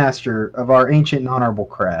past master of our ancient and honorable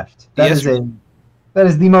craft. That Yes,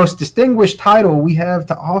 is the most distinguished title we have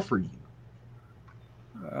to offer you.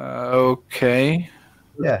 Okay.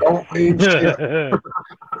 Yeah. Don't mean shit.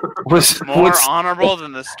 More honorable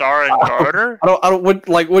than the Star and Garter? I don't.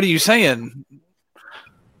 What are you saying?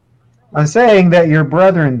 I'm saying that your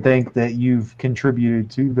brethren think that you've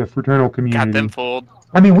contributed to the fraternal Got community. them fooled.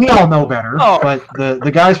 I mean, we all know better, Oh. but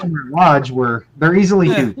the guys from your lodge they're easily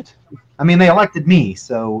Yeah. duped. I mean, they elected me,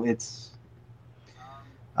 so it's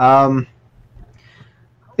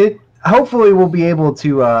hopefully we'll be able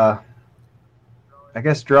to I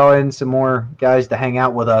guess draw in some more guys to hang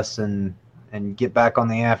out with us and get back on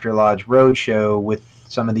the After Lodge Roadshow with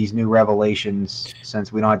some of these new revelations,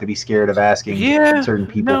 since we don't have to be scared of asking certain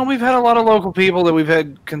people. No, we've had a lot of local people that we've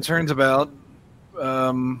had concerns about,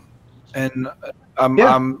 and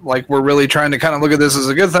I'm like, we're really trying to kind of look at this as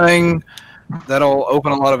a good thing. That'll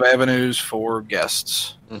open a lot of avenues for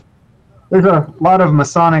guests. There's a lot of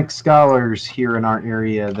Masonic scholars here in our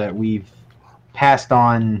area that we've passed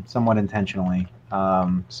on somewhat intentionally.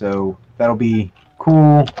 So that'll be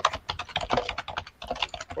cool.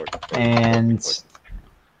 And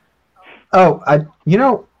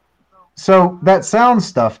so that sound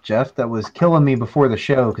stuff, Jeff, that was killing me before the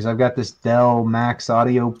show because I've got this Dell Max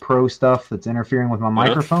Audio Pro stuff that's interfering with my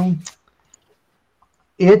microphone.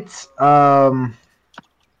 It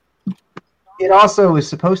also is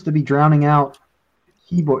supposed to be drowning out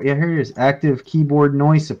keyboard. Yeah, here it is. Active keyboard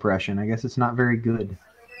noise suppression. I guess it's not very good.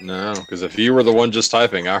 No, because if you were the one just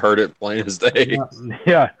typing, I heard it plain as day.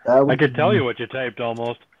 Yeah, That would I could tell be- you what you typed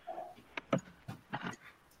almost.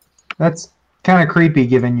 That's kind of creepy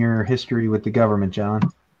given your history with the government, John.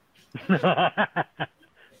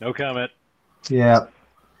 No comment. Yeah.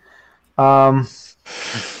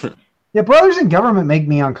 Yeah, brothers in government make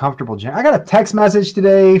me uncomfortable. I got a text message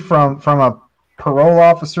today from a parole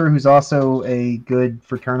officer who's also a good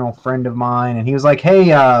fraternal friend of mine, and he was like, "Hey,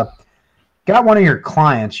 got one of your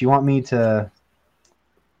clients. You want me to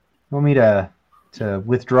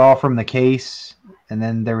withdraw from the case?" And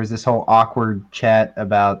then there was this whole awkward chat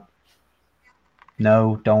about,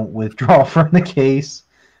 no, don't withdraw from the case.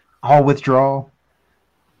 I'll withdraw.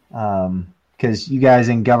 Because you guys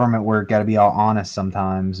in government work got to be all honest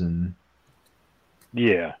sometimes, and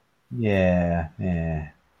Yeah. yeah.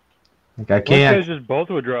 Like I Why don't you can't. guys just both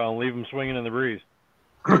withdraw and leave them swinging in the breeze?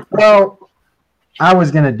 Well, I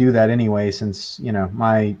was gonna do that anyway, since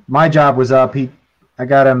my job was up. I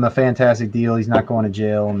got him a fantastic deal. He's not going to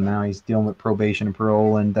jail, and now he's dealing with probation and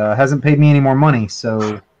parole, and hasn't paid me any more money.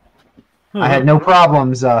 So I had no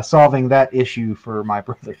problems solving that issue for my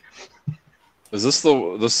brother. Is this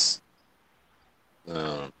this?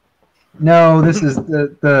 No, this is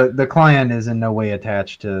the client is in no way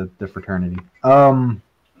attached to the fraternity.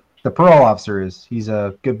 The parole officer is. He's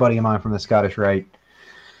a good buddy of mine from the Scottish Rite.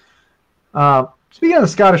 Speaking of the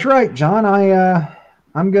Scottish Rite, John,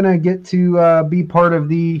 I'm gonna get to be part of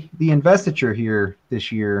the investiture here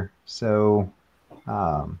this year. So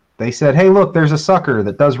they said, "Hey, look, there's a sucker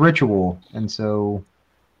that does ritual," and so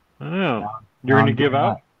Oh, you're going to give doing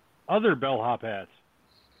out that. other bellhop hats.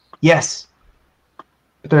 Yes,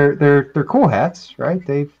 they're cool hats, right?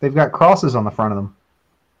 They've got crosses on the front of them.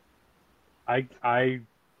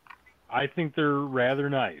 I think they're rather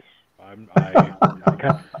nice.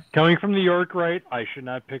 Coming from the York Rite, I should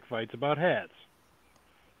not pick fights about hats.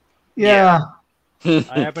 Yeah. I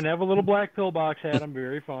happen to have a little black pillbox hat I'm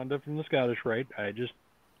very fond of from the Scottish Rite. I just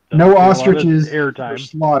No doesn't get a lot of ostriches were airtime.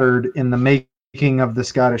 slaughtered in the making of the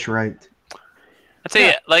Scottish Rite. I tell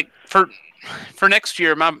you, like for next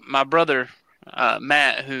year, my brother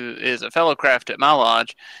Matt, who is a fellow craft at my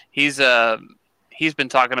lodge, he's been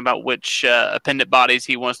talking about which appendant bodies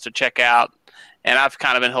he wants to check out, and I've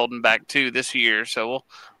kind of been holding back too this year. So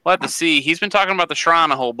we'll have to see. He's been talking about the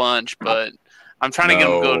shrine a whole bunch, but I'm trying to get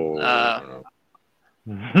him to go.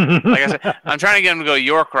 No. Like I said, I'm trying to get him to go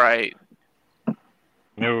York Rite.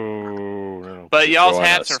 No. But y'all's Join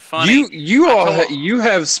hats us. are funny. You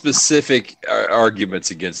have specific arguments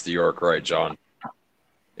against the York Rite, John.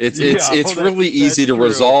 It's really easy to true.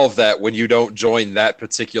 resolve that when you don't join that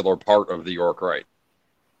particular part of the York Rite.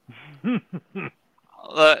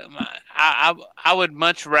 I would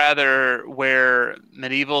much rather wear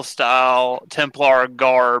medieval style Templar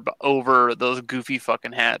garb over those goofy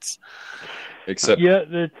fucking hats. Except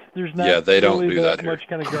there's not. Yeah, they don't really do that here. much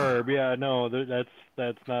kind of garb. Yeah, no,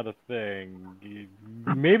 that's not a thing.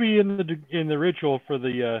 Maybe in the ritual for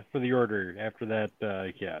the order. After that,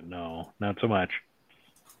 yeah, no, not so much.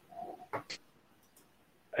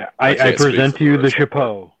 I can't speak present for to you the the rest of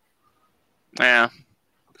chapeau. Yeah.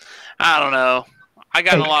 I don't know. I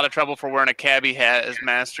got in a lot of trouble for wearing a cabbie hat as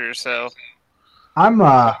master, so I'm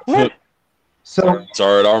so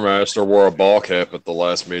sorry, our master wore a ball cap at the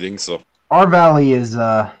last meeting, so our valley is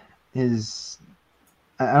I don't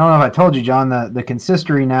know if I told you, John, the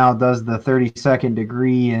consistory now does the 32nd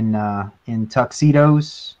degree in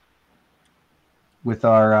tuxedos. with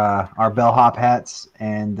our bellhop hats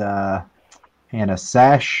and a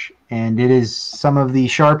sash, and it is some of the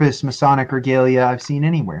sharpest Masonic regalia I've seen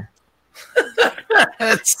anywhere.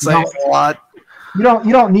 That's saying a lot. You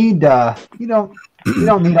don't need you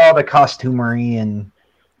don't need all the costumery and,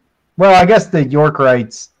 well, I guess the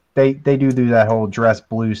Yorkites they do that whole dress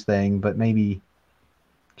blues thing, but maybe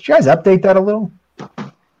could you guys update that a little?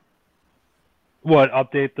 What,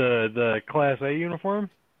 update the Class A uniform?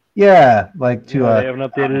 Yeah, like to they haven't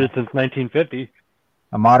updated it since 1950.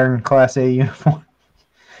 a modern Class A uniform.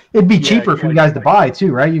 It'd be cheaper for you guys to buy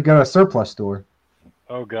too, right? You go to a surplus store.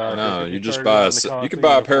 Oh God! No, you just buy you can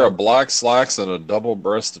buy a pair of black slacks and a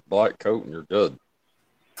double-breasted black coat, and you're good.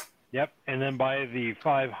 Yep, and then buy the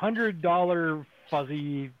 $500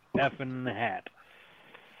 fuzzy effing hat.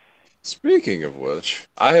 Speaking of which,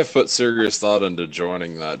 I have put serious thought into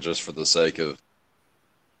joining that just for the sake of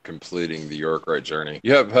completing the Yorkite journey.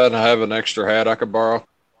 You happen to have an extra hat I could borrow?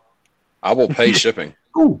 I will pay shipping.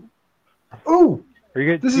 Ooh. Are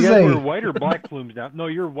you guys wear white or black plumes down? No,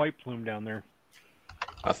 you're white plume down there.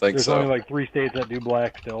 I think There's so. only like 3 states that do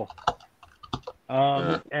black still.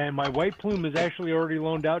 And my white plume is actually already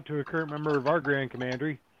loaned out to a current member of our Grand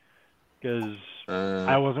Commandery because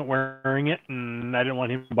I wasn't wearing it and I didn't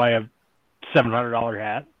want him to buy a $700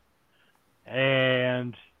 hat.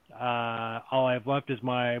 And all I have left is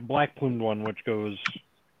my black plumed one, which goes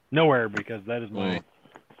nowhere because that is my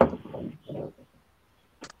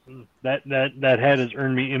that hat has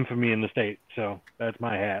earned me infamy in the state. So that's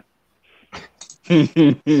my hat. I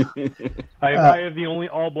have the only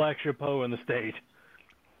all-black chapeau in the state.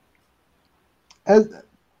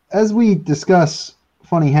 As we discuss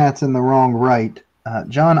funny hats in the wrong right,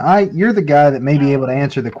 John, you're the guy that may be able to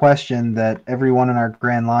answer the question that everyone in our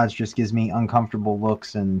Grand Lodge just gives me uncomfortable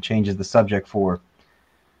looks and changes the subject for.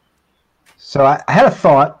 So I had a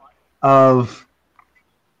thought of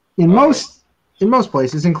in most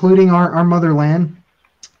places, including our motherland,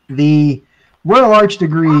 the Royal Arch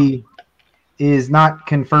degree is not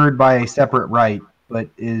conferred by a separate right, but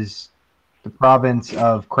is the province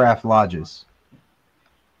of craft lodges.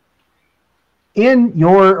 In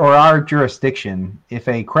your or our jurisdiction, if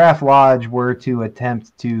a craft lodge were to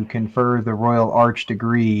attempt to confer the Royal Arch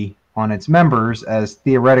degree on its members, as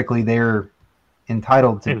theoretically they're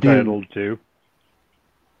entitled to do,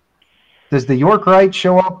 does the Yorkite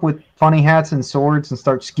show up with funny hats and swords and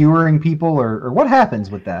start skewering people, or what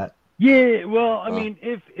happens with that? Yeah, well, I mean,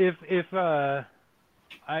 if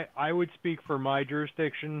I would speak for my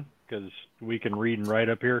jurisdiction because we can read and write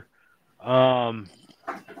up here, and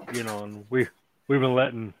we've been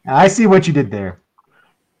letting. I see what you did there.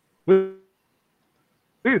 They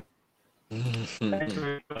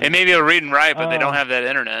may be able to read and write, but they don't have that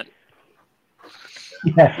internet.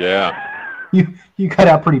 Yeah. You cut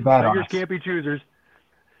out pretty bad on Beggars us. can't be choosers.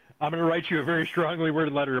 I'm going to write you a very strongly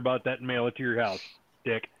worded letter about that and mail it to your house,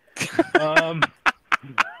 dick.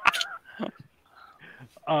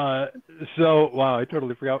 So wow, I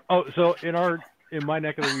totally forgot. Oh, so in my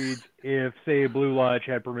neck of the weeds, if say Blue Lodge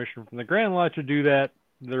had permission from the Grand Lodge to do that,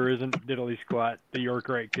 there isn't diddly squat the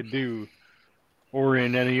Yorkite could do, or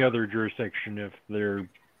in any other jurisdiction if their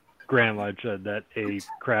Grand Lodge said that a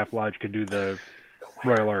craft lodge could do the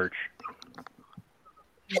Royal Arch.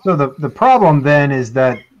 So the problem then is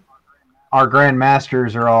that our Grand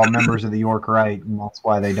Masters are all members of the Yorkite, and that's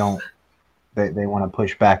why they don't. They want to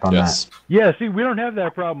push back on that. Yeah, see, we don't have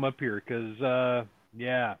that problem up here because,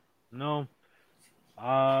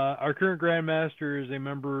 our current Grand Master is a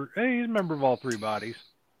member. He's a member of all 3 bodies,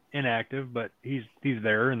 inactive, but he's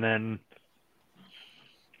there, and then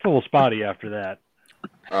it's a little spotty after that.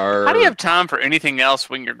 How do you have time for anything else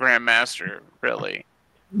when you're Grand Master, really?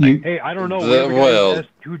 Hey, I don't know. We have a guy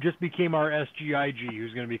who just became our SGIG,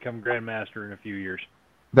 who's going to become Grand Master in a few years.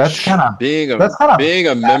 That's kind of being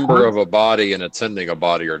a member of a body and attending a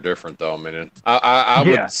body are different, though. I mean, I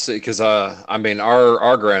would say because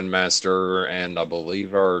our Grand Master and I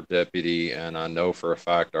believe our deputy and I know for a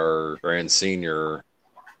fact our Grand Senior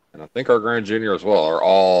and I think our Grand Junior as well are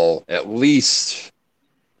all at least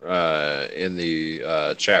in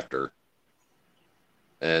the chapter.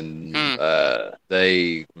 And I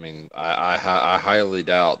highly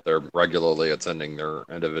doubt they're regularly attending their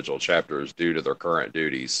individual chapters due to their current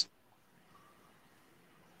duties.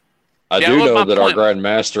 I do know that our Grand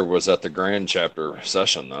Master was at the Grand Chapter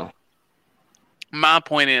session, though. My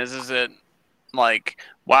point is that, like,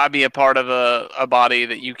 why be a part of a body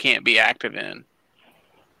that you can't be active in?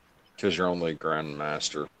 Because you're only Grand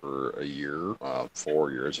Master for a year,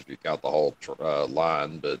 4 years if you count the whole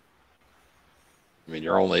line, but I mean,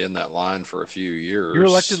 you're only in that line for a few years. Your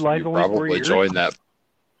elected line only 4 probably years? join that.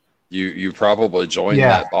 You probably joined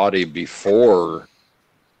that body before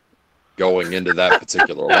going into that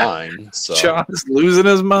particular line. So John's losing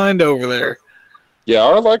his mind over there. Yeah,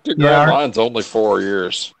 our elected Grand line's only 4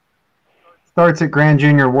 years. Starts at Grand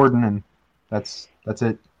Junior Warden, and that's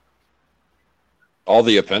it. All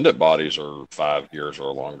the appendant bodies are 5 years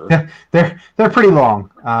or longer. Yeah, they're pretty long.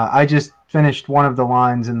 I just finished one of the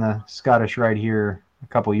lines in the Scottish Rite here a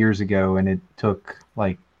couple years ago, and it took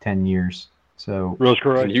like 10 years. So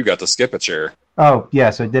Rosecroix. And you got to skip a chair. Oh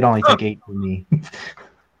yeah, so it did only take 8 for me.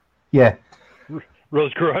 Yeah.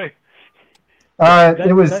 Rosecroix.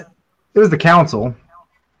 It was the council.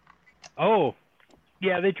 Oh,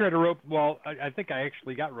 yeah, they tried to rope. Well, I think I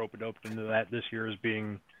actually got roped into that this year as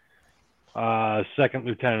being second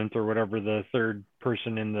lieutenant or whatever the third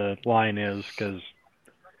person in the line is, because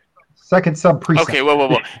second sub precinct. Okay,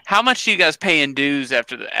 whoa. How much do you guys pay in dues at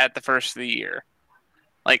the first of the year?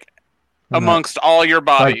 Like amongst all your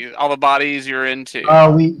bodies, all the bodies you're into.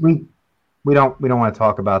 We don't want to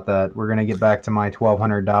talk about that. We're gonna get back to my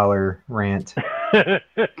 $1,200 rant.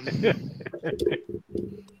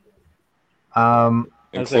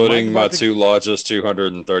 Including my 2 lodges,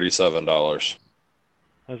 $237.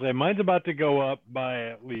 I say mine's about to go up by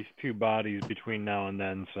at least 2 bodies between now and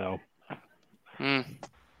then. So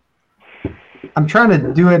I'm trying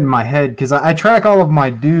to do it in my head because I track all of my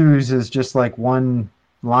dues as just like one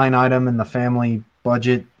line item in the family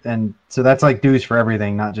budget, and so that's like dues for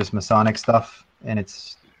everything, not just Masonic stuff, and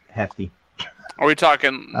it's hefty. Are we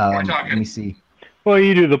talking? Let me see. Well,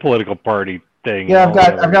 you do the political party thing. Yeah,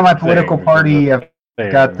 I've got my political party. I've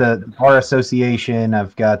got the Bar Association.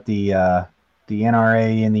 I've got the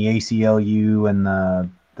NRA and the ACLU and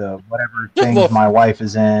the whatever things my wife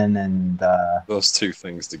is in, and those 2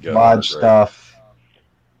 things together. Lodge stuff.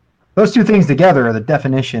 Those 2 things together are the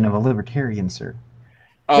definition of a libertarian, sir.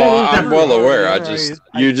 Oh, I'm well aware.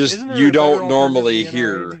 You don't normally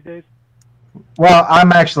hear. Well,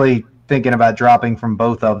 I'm actually thinking about dropping from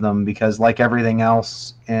both of them because, like everything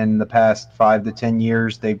else in the past 5 to 10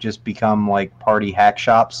 years, they've just become like party hack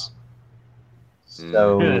shops.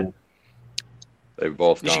 So they've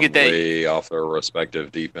both gone way off their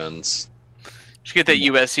respective deep ends. You should get that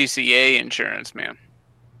USCCA insurance, man.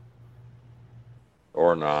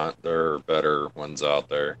 Or not. There are better ones out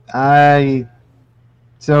there.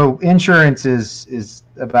 So insurance is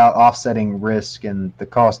about offsetting risk, and the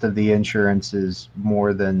cost of the insurance is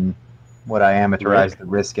more than what I amortize the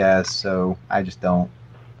risk as, so I just don't.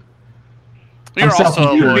 You're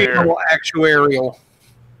also a lawyer. Actuarial.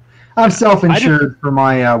 I'm self-insured for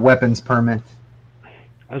my weapons permit.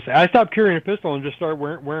 I stopped carrying a pistol and just started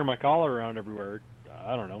wearing my collar around everywhere.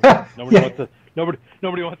 I don't know.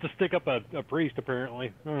 Nobody wants to stick up a priest,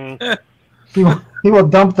 apparently. He will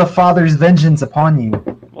dump the Father's vengeance upon you.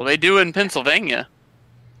 Well, they do in Pennsylvania.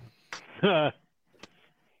 We're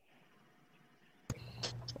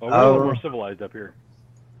a little more civilized up here.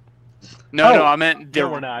 No, I meant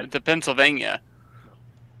the Pennsylvania.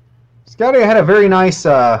 Scotty, I had a very nice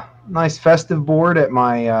festive board at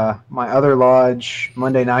my my other lodge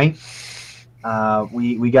Monday night.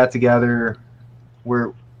 We got together.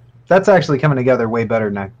 That's actually coming together way better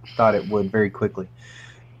than I thought it would very quickly.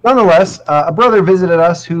 Nonetheless, a brother visited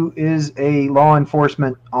us who is a law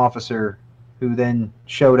enforcement officer who then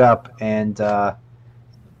showed up, and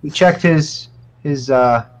we checked his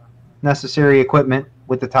necessary equipment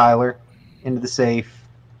with the Tyler into the safe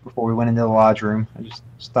before we went into the lodge room. I just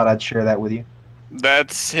thought I'd share that with you.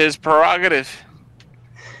 That's his prerogative.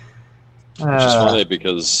 Which is funny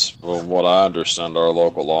because, from what I understand, our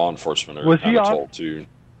local law enforcement are kind of told to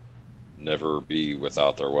never be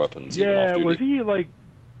without their weapons. Yeah, was he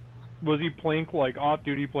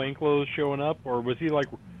off-duty plainclothes showing up, or was he like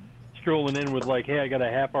strolling in with like, hey, I got a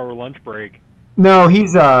half-hour lunch break? No,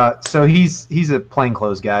 he's a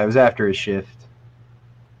plainclothes guy. It was after his shift.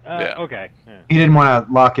 Okay. Yeah. He didn't want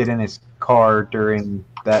to lock it in his car during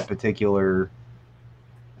that particular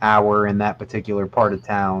hour in that particular part of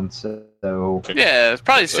town. So yeah, it's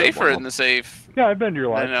probably safer in the safe. Yeah, I've been to your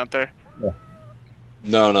lodge out there. Yeah.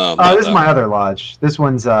 No. This is my other lodge. This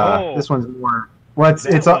one's more. Well,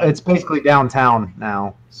 it's basically downtown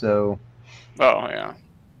now. So. Oh yeah.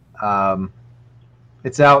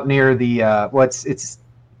 It's out near the it's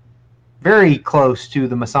very close to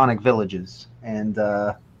the Masonic villages, and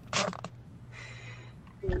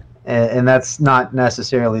that's not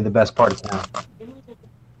necessarily the best part of town.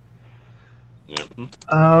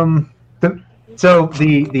 So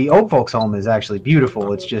the old folks' home is actually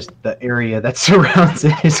beautiful. It's just the area that surrounds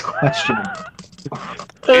it is questionable.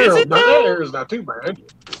 That area's not too bad.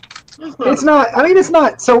 It's not. I mean, it's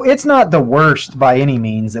not. So it's not the worst by any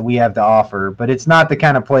means that we have to offer, but it's not the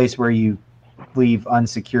kind of place where you leave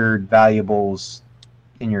unsecured valuables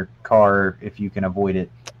in your car if you can avoid it.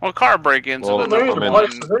 Well, car break-ins. Well, are the number I mean, one.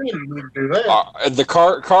 Do that. The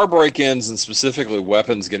car break-ins and specifically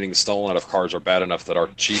weapons getting stolen out of cars are bad enough that our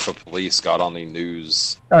chief of police got on the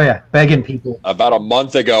news Oh yeah, begging people. about a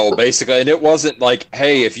month ago, basically, and it wasn't like,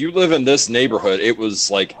 "Hey, if you live in this neighborhood," it was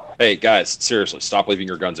like, "Hey, guys, seriously, stop leaving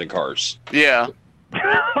your guns in cars." Yeah.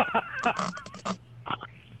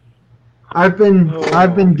 I've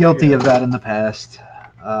been guilty of that in the past.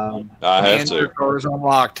 I have And your to. car is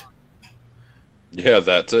unlocked. Yeah,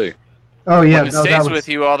 that too. Oh yeah, When it no, that stays was, with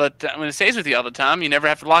you all the time, when it stays with you all the time, you never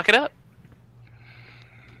have to lock it up.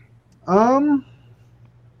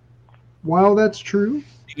 While that's true,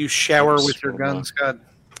 Do you shower with your gun, Scott?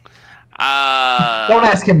 don't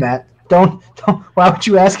ask him that. Don't. Why would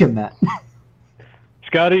you ask him that?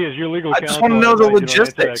 Scotty, as your legal I counsel, just wanna know the I advise you don't answer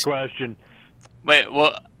logistics. that question. Wait,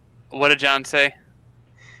 what did John say?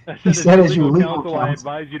 I He said as your legal counsel, I counsel.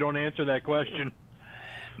 advise you don't answer that question.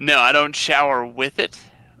 No, I don't shower with it.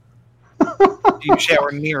 Do you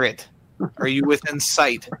shower near it? Are you within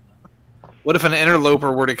sight? What if an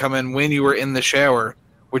interloper were to come in when you were in the shower?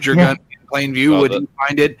 Would your Yeah. gun be in plain view? Well, Would you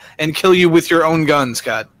find it and kill you with your own gun,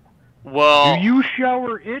 Scott? Well, Do you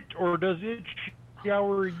shower it, or does it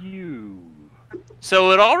shower you?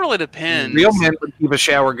 so it all really depends. Real men would keep a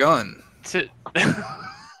shower gun.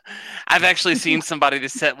 I've actually seen somebody to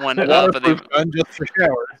set one A up. And waterproof gun just for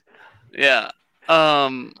shower. yeah.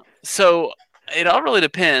 So it all really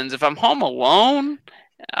depends. If I'm home alone,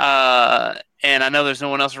 and I know there's no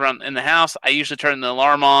one else around in the house, I usually turn the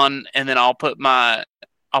alarm on, and then I'll put my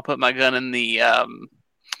gun in the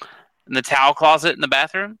towel closet in the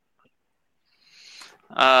bathroom.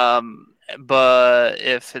 But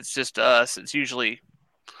if it's just us, it's usually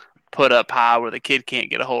put up high where the kid can't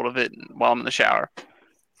get a hold of it while I'm in the shower.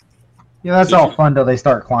 Yeah, that's all fun till they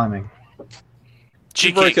start climbing. She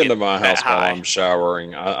You break can't into get my that house while high. I'm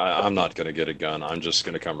showering. I'm not going to get a gun. I'm just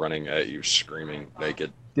going to come running at you, screaming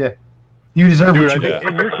naked. You deserve Dude, what I you think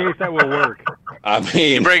get. in your case that will work. I You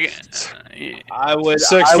mean, break it. I would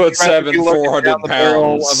 6'7", rather be looking 400 down the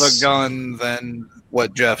barrel of pounds. a gun than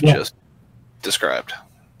what Jeff Yeah. just described.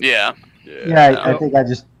 Yeah. Yeah, I think I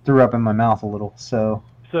just threw up in my mouth a little. So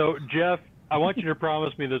So, Jeff, I want you to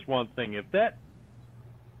promise me this one thing. If that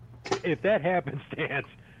happenstance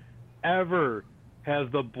ever has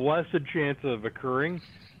the blessed chance of occurring,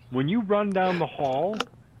 when you run down the hall,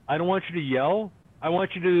 I don't want you to yell. I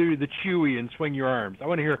want you to do the Chewy and swing your arms. I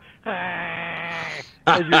want to hear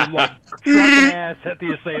as you're like trucking ass at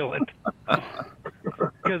the assailant.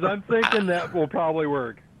 Because I'm thinking that will probably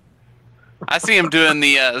work. I see him doing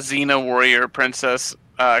the Xena warrior princess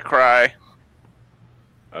cry.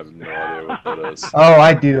 I have no idea what that is.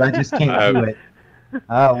 I do. I just can't do it.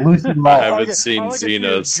 Lucy I Law. haven't seen all I can see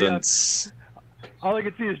Xena is Jeff. since. All I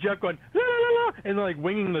can see is Jeff going, la, la, la, la, and like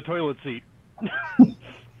winging the toilet seat.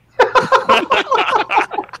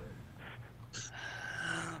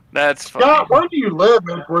 That's funny. Scott, where do you live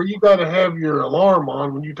at where you got to have your alarm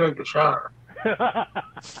on when you take a shower?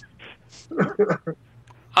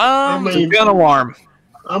 I mean, Gun alarm.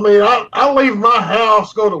 I leave my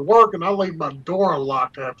house, go to work, and I leave my door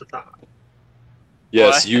unlocked half the time.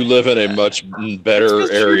 Yes, What? you live in a much better It's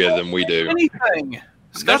just area you than we do. Anything.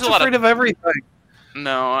 Scott's a lot afraid of everything.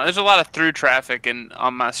 No, there's a lot of through traffic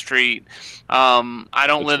on my street. I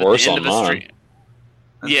don't It's live at worse the end of on the mine. street.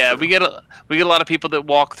 Yeah, we get a lot of people that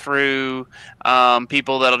walk through.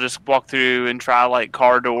 People that'll just walk through and try like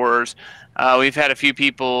car doors. We've had a few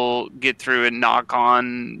people get through and knock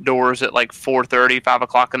on doors at like 4:30, 5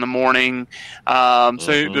 o'clock in the morning.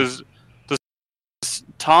 So does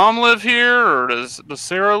Tom live here or does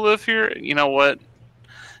Sarah live here? You know what?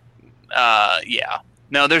 Yeah.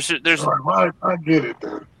 No, there's All right, I get it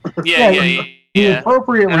then. yeah. The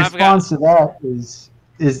appropriate And I've response to that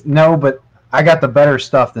is no, but I got the better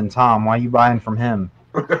stuff than Tom. Why are you buying from him?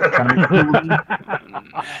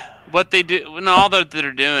 What they do, no, all that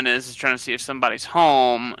they're doing is trying to see if somebody's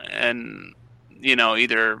home, and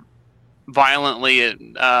either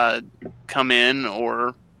violently come in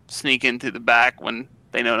or sneak in through the back when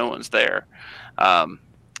they know no one's there.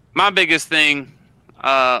 My biggest thing,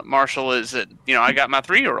 Marshall, is that I got my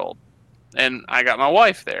 3-year-old, and I got my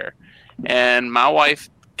wife there, and my wife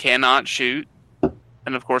cannot shoot,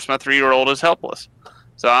 and of course my 3-year-old is helpless.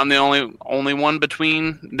 So I'm the only one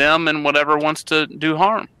between them and whatever wants to do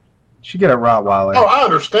harm. She get a Rottweiler. Oh, I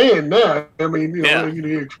understand that. I mean, Yeah.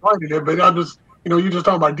 you explained it, but I just, you just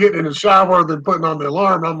talking about getting in the shower, then putting on the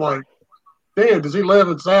alarm. I'm like, damn, does he live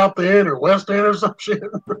in South End or West End or some shit?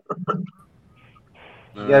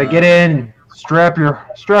 You gotta get in, strap your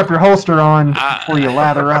holster on before you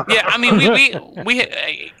lather up. Yeah, I mean, we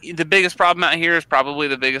the biggest problem out here is probably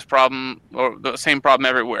the biggest problem, or the same problem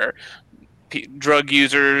everywhere. Drug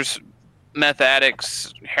users, meth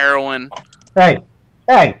addicts, heroin. Hey,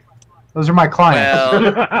 those are my clients.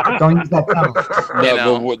 Well, Don't use that term. You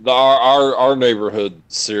know. But our neighborhood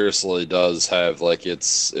seriously does have like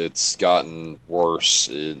it's gotten worse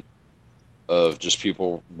of just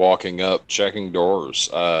people walking up checking doors.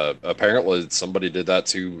 Apparently somebody did that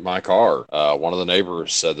to my car. One of the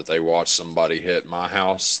neighbors said that they watched somebody hit my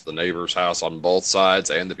house, the neighbor's house on both sides,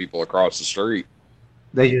 and the people across the street.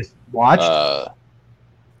 They just watched.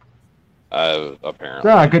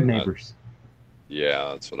 Apparently, Good neighbors. Yeah,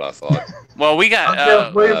 that's what I thought. Well, we got.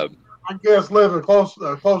 I guess living close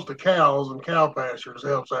to cows and cow pastures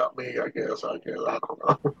helps out me. I guess. I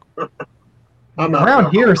don't know.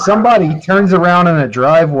 Around here, somebody turns around in a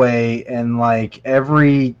driveway and like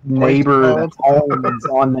every neighbor that's home is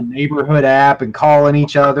on the neighborhood app and calling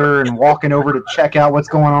each other and walking over to check out what's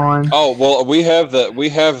going on. Oh well, we have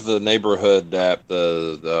the neighborhood app.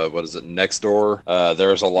 The what is it? Nextdoor.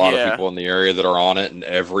 There's a lot of people in the area that are on it, and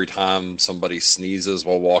every time somebody sneezes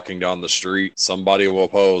while walking down the street, somebody will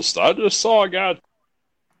post, "I just saw a guy.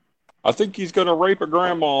 I think he's gonna rape a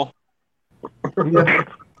grandma."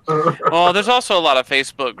 Well, there's also a lot of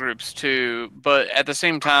Facebook groups too, but at the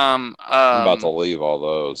same time, I'm about to leave all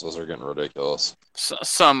those. Those are getting ridiculous.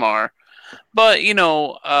 Some are, but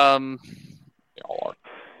Y'all are.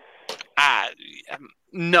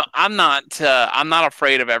 No, I'm not. I'm not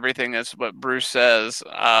afraid of everything. That's what Bruce says.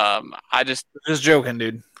 I just joking,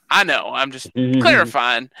 dude. I know. I'm just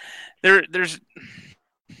clarifying. There's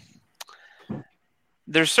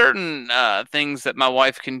certain things that my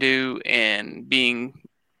wife can do, and being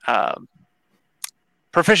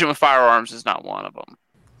proficient with firearms is not one of them.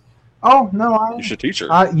 Oh no! You should teach her.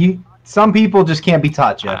 Some people just can't be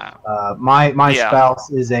taught, Jeff. My spouse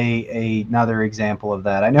is another example of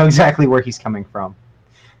that. I know exactly where he's coming from.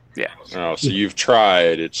 Yeah. Oh, so you've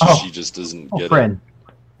tried. She just doesn't get it.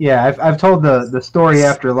 Yeah, I've told the story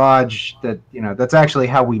after Lodge that that's actually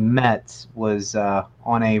how we met, was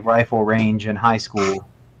on a rifle range in high school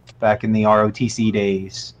back in the ROTC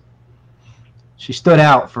days. She stood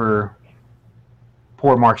out for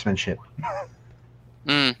poor marksmanship.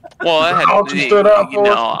 Well, that stood out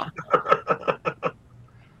for.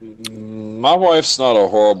 My wife's not a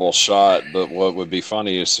horrible shot, but what would be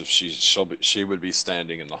funny is if she would be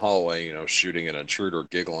standing in the hallway, shooting an intruder,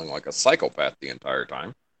 giggling like a psychopath the entire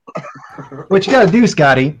time. What you got to do,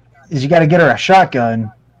 Scotty, is you got to get her a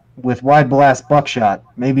shotgun with wide blast buckshot.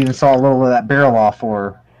 Maybe even saw a little of that barrel off for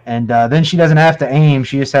her, and then she doesn't have to aim.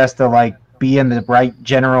 She just has to be in the right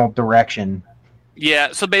general direction.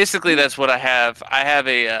 Yeah, so basically that's what I have. I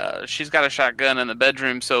have she's got a shotgun in the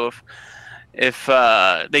bedroom, so if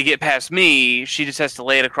they get past me, she just has to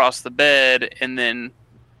lay it across the bed and then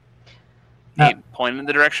point in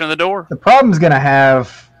the direction of the door. The problem you're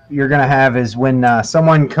going to have is when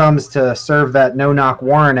someone comes to serve that no-knock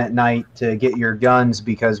warrant at night to get your guns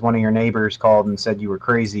because one of your neighbors called and said you were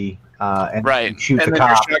crazy and shoot the cop. And then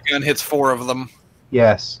your shotgun hits 4 of them.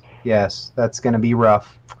 Yes, that's going to be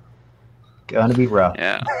rough.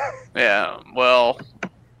 Yeah. Well,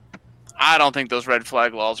 I don't think those red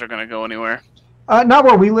flag laws are going to go anywhere. Not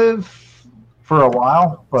where we live for a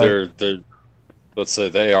while, but let's say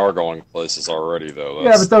they are going places already, though.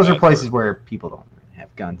 But those are places where people don't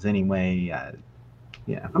have guns anyway.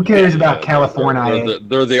 Who cares about California?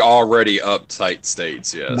 They're the already uptight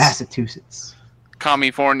states. Yes, Massachusetts,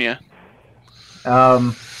 California.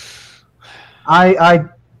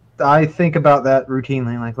 I think about that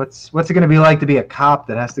routinely. Like, what's it going to be like to be a cop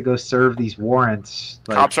that has to go serve these warrants?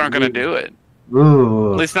 Cops aren't going to do it.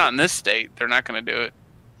 Ooh. At least not in this state. They're not going to do it.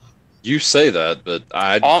 You say that, but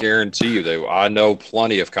I guarantee you, I know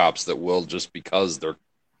plenty of cops that will, just because they're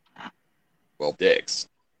dicks.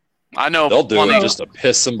 I know they'll do it just to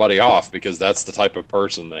piss somebody off because that's the type of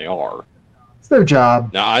person they are. It's their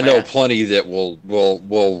job. Now I know plenty that will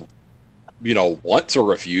want to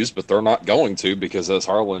refuse, but they're not going to because, as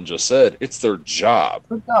Harlan just said, it's their job.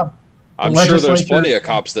 Good job. I'm sure there's plenty of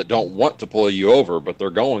cops that don't want to pull you over, but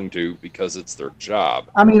they're going to because it's their job.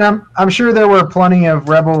 I mean, I'm sure there were plenty of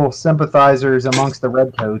rebel sympathizers amongst the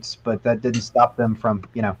redcoats, but that didn't stop them from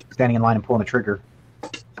standing in line and pulling a trigger.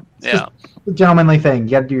 Yeah, it's a gentlemanly thing.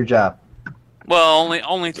 You got to do your job. Well,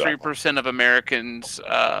 only 3% of Americans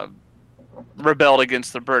rebelled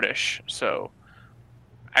against the British, so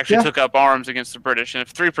actually took up arms against the British. And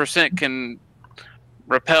if 3% can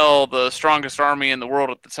repel the strongest army in the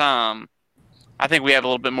world at the time, I think we have a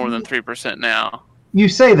little bit more than 3% now. you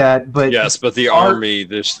say that, but yes, but the army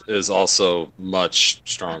this is also much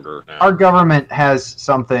stronger now. Our government has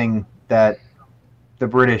something that the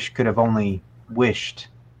British could have only wished,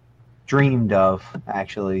 dreamed of,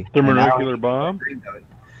 actually. Thermonuclear bomb?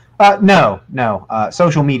 No.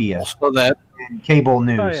 Social media. So that and cable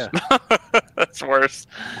news. Oh, yeah. That's worse.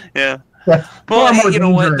 Yeah. That's Well, far more you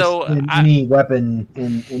know what, dangerous though? than any weapon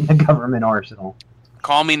in the government arsenal.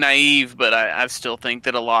 Call me naive, but I still think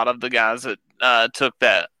that a lot of the guys that took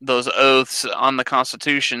those oaths on the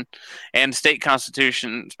Constitution and state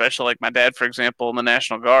constitution, especially like my dad, for example, in the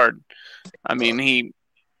National Guard. I mean, he,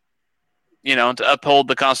 to uphold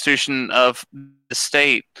the Constitution of the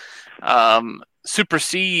state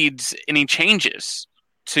supersedes any changes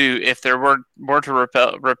to if there were to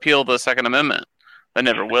repeal the Second Amendment. They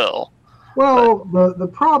never will. Well, the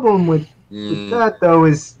problem with that, though,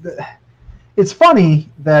 is it's funny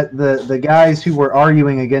that the guys who were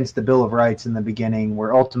arguing against the Bill of Rights in the beginning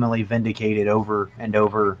were ultimately vindicated over and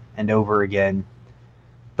over and over again.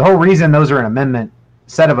 The whole reason those are an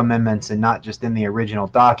set of amendments and not just in the original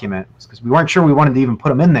document is because we weren't sure we wanted to even put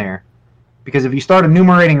them in there. Because if you start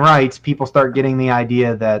enumerating rights, people start getting the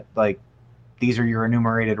idea that, like, these are your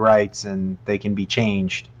enumerated rights and they can be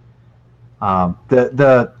changed.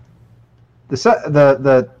 The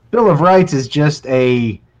Bill of Rights is just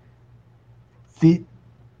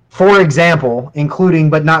for example, including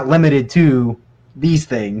but not limited to these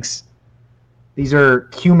things. These are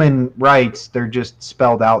human rights. They're just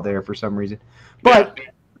spelled out there for some reason. But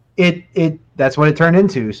that's what it turned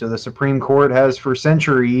into. So the Supreme Court has for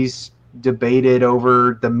centuries debated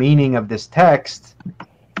over the meaning of this text,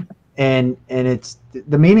 and it's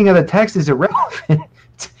the meaning of the text is irrelevant.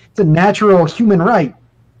 It's a natural human right,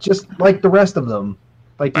 just like the rest of them.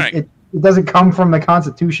 Like right. it doesn't come from the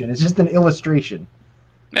Constitution. It's just an illustration.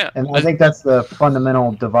 Yeah, and I think that's the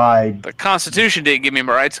fundamental divide. The Constitution didn't give me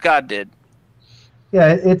my rights; God did.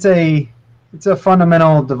 Yeah, it's a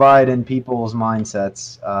fundamental divide in people's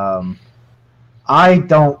mindsets. I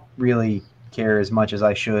don't really care as much as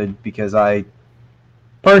I should because I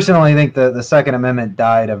personally think the Second Amendment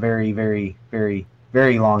died a very, very, very,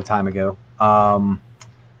 very long time ago.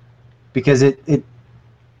 Because the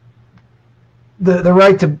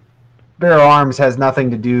right to bear arms has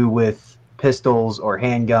nothing to do with pistols or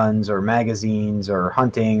handguns or magazines or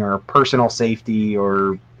hunting or personal safety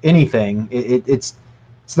or anything. It's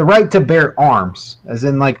the right to bear arms, as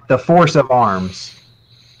in like the force of arms.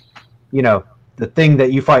 The thing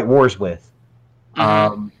that you fight wars with.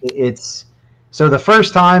 It's so the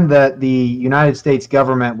first time that the United States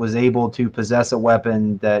government was able to possess a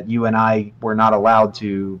weapon that you and I were not allowed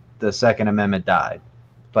to, the Second Amendment died.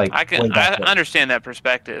 Like I understand that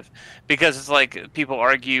perspective because it's like people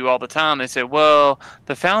argue all the time. They say, "Well,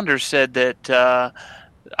 the founders said that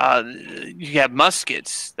you have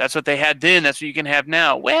muskets. That's what they had then. That's what you can have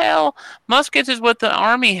now." Well, muskets is what the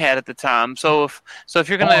Army had at the time. So if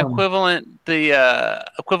you're going to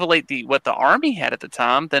equivalate what the Army had at the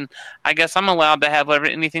time, then I guess I'm allowed to have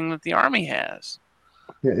anything that the Army has.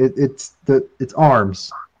 Yeah, it's arms,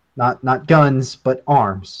 not guns, but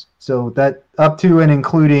arms. So that up to and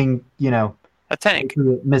including a tank,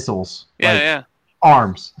 missiles. Yeah.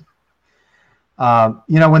 Arms.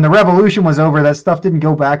 When the revolution was over, that stuff didn't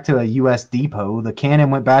go back to a U.S. depot. The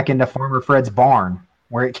cannon went back into Farmer Fred's barn,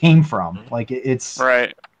 where it came from. Like it's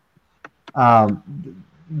right. The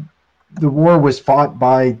war was fought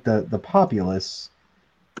by the populace.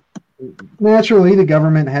 Naturally, the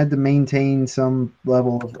government had to maintain some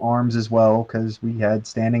level of arms as well, because we had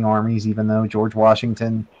standing armies, even though George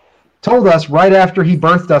Washington told us right after he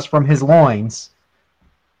birthed us from his loins,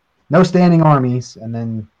 no standing armies, and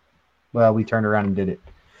then, well, we turned around and did it.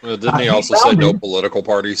 Didn't he also say no political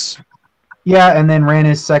parties? Yeah, and then ran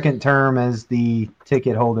his second term as the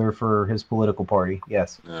ticket holder for his political party,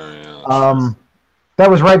 yes. Oh, yeah, that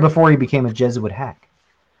was right before he became a Jesuit hack.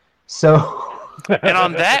 So... And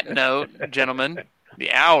on that note, gentlemen,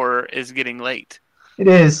 the hour is getting late. It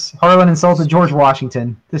is. Harlan insulted George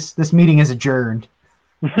Washington. This meeting is adjourned.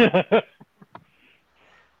 I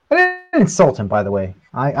didn't insult him, by the way.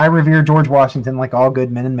 I revere George Washington like all good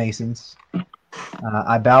men and masons.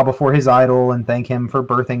 I bow before his idol and thank him for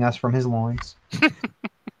birthing us from his loins.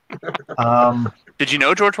 Did you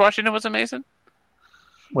know George Washington was a mason?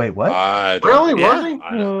 Wait, what? Really? Yeah.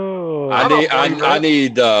 Was he? I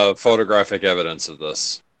need photographic evidence of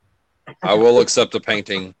this. I will accept a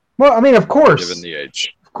painting. Well, I mean, of course. Given the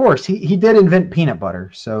age. Of course. He did invent peanut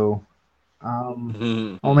butter, so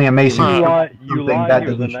only a mason. You lied. He He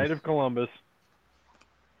was the Knight of Columbus.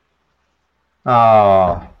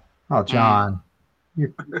 Oh, John.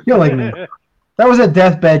 You're killing me. That was a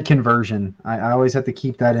deathbed conversion. I always have to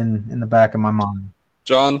keep that in the back of my mind.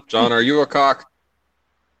 John, are you a cock?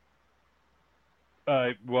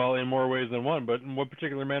 Well, in more ways than one, but in what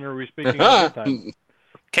particular manner are we speaking at this time?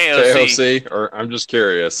 KOC. Or I'm just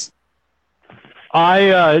curious.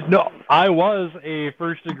 I was a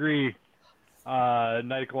first degree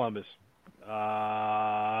Knight of Columbus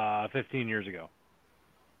 15 years ago.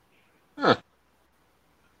 Huh.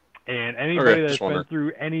 And anybody that's wondering. been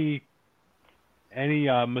through any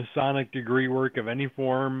Masonic degree work of any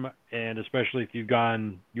form, and especially if you've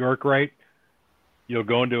gone York Rite, you'll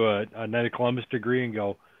go into a Knight of Columbus degree and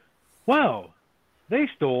go, wow, they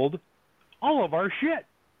stole all of our shit.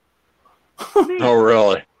 Oh,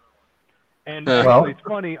 really? And Well- actually, it's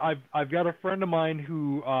funny. I've got a friend of mine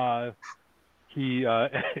who he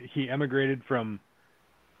emigrated from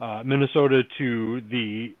Minnesota to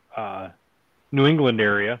the New England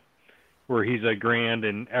area, where he's a Grand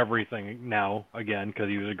and everything now again, because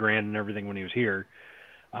he was a Grand and everything when he was here.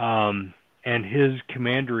 And his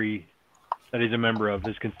commandery that he's a member of,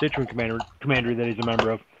 his constituent commandery that he's a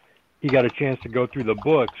member of, he got a chance to go through the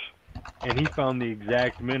books, and he found the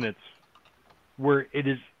exact minutes where it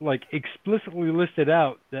is like explicitly listed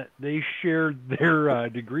out that they shared their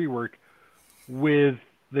degree work with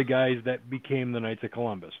the guys that became the Knights of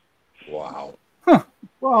Columbus. Wow.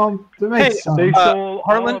 Well, that makes sense. They stole all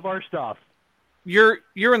Harlan? of our stuff. You're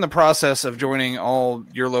in the process of joining all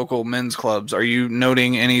your local men's clubs. Are you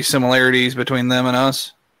noting any similarities between them and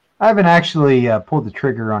us? I haven't actually pulled the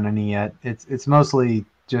trigger on any yet. It's mostly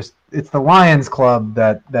just it's the Lions Club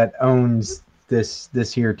that owns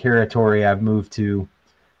this here territory I've moved to.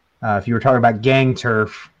 If you were talking about gang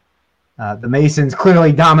turf, the Masons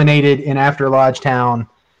clearly dominated in After Lodge Town.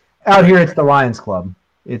 Out here, it's the Lions Club.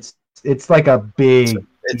 It's like a big.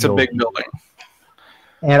 It's a deal. big building.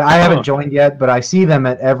 And I haven't joined yet, but I see them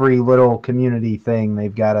at every little community thing.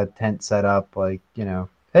 They've got a tent set up, like,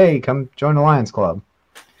 hey, come join the Lions Club.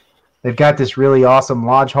 They've got this really awesome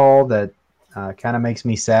lodge hall that kind of makes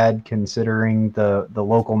me sad, considering the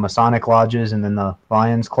local Masonic lodges and then the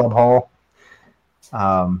Lions Club hall.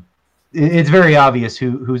 It's very obvious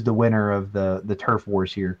who's the winner of the turf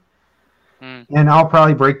wars here. And I'll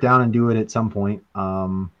probably break down and do it at some point.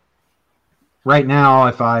 Right now,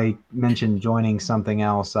 if I mention joining something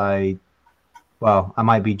else, I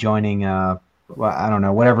might be joining, I don't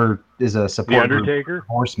know, whatever is a support The group Undertaker? for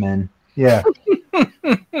horsemen. Yeah.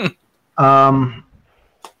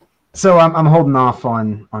 So I'm holding off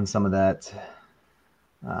on some of that,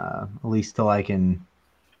 at least till I can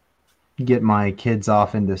get my kids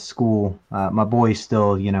off into school. My boy's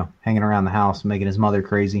still, hanging around the house, making his mother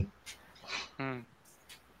crazy. And-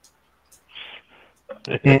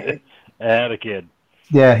 I had a kid.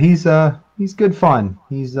 Yeah, he's good fun.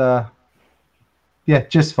 He's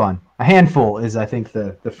just fun. A handful is, I think,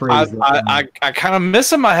 the phrase. I kind of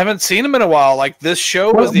miss him. I haven't seen him in a while. Like, this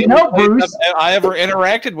show Well, was the you know, only Bruce- time I ever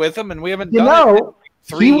interacted with him, and we haven't done it in like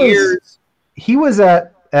 3 years. He was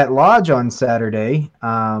at Lodge on Saturday,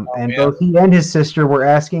 and yeah. both he and his sister were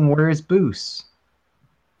asking, where is Boos?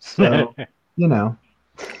 So,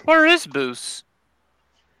 Where is Boos?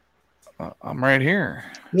 I'm right here.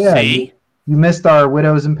 yeah, See? you missed our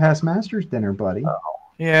Widows and Past Masters dinner, buddy.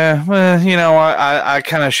 Yeah, well, I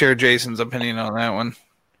kind of share Jason's opinion on that one.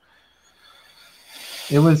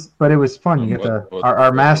 It was fun. You got What-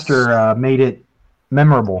 our master made it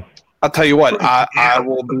memorable. I'll tell you what, I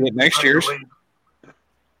will do it next year's.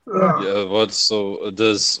 Yeah,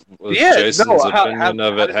 does Yeah, Jason's no, how- opinion how-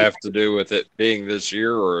 of it have to do with it being this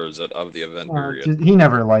year, or is it of the event period? He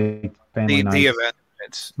never liked family nights. The event.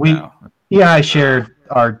 It's We- no. He and I shared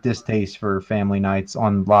our distaste for family nights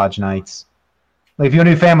on lodge nights. Like, if you want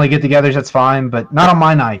to do family get-togethers, that's fine, but not on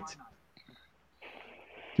my night.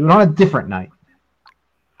 Do it on a different night.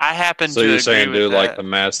 I happen So to you're agree saying with do like that. the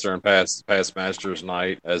master and past masters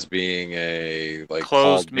night as being a Closed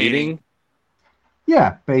called meeting.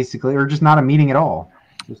 Yeah, basically, or just not a meeting at all.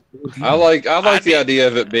 Just, I like the mean- idea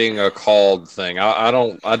of it being a called thing.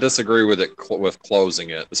 I disagree with it with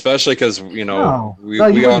closing it, especially because No. we No,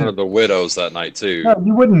 you we wouldn't. honor the widows that night too. No,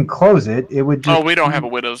 you wouldn't close it. It would just. Oh, we don't have a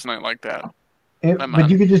widow's night like that. But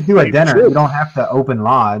you could just do a dinner. You don't have to open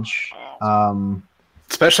lodge.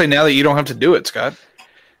 Especially now that you don't have to do it, Scott.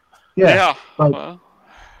 Yeah, but- Well,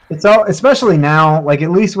 it's all, especially now. Like,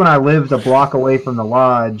 at least when I lived a block away from the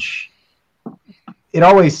lodge, it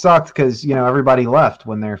always sucked because everybody left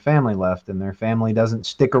when their family left, and their family doesn't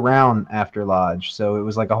stick around after lodge. So it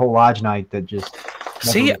was like a whole lodge night that just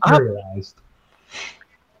never See, materialized.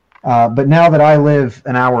 But now that I live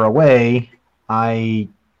an hour away, I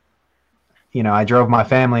I drove my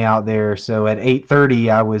family out there. So at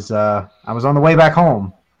 8:30, I was on the way back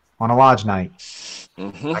home on a lodge night.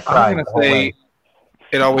 Mm-hmm. I cried. I'm gonna say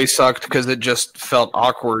it always sucked because it just felt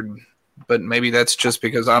awkward. But maybe that's just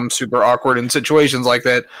because I'm super awkward in situations like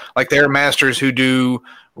that. Like there are masters who do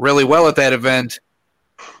really well at that event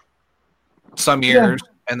some years,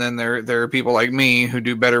 and then there are people like me who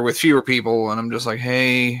do better with fewer people, and I'm just like,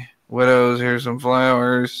 hey, widows, here's some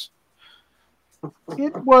flowers.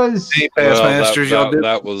 It was. Hey, past masters, y'all did.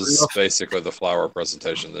 That was basically the flower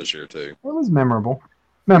presentation this year too. It was memorable.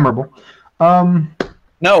 No,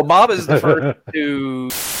 Bob is the first to.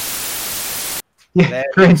 Yeah,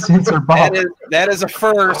 Grand Censor Bob. That is a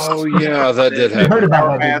first. Oh yeah, that did You heard happen.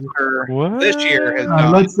 about that, Master What? this year has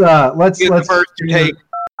let's He's the first to take.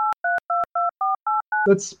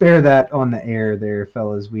 Let's spare that on the air, there,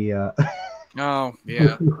 fellas. We Oh yeah,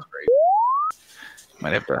 that's great.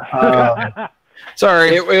 Might have to.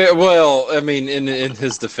 Sorry. Well, I mean, in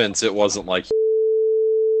his defense, it wasn't like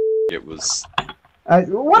it was. what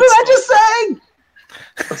did I just say?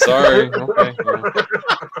 Sorry. Okay.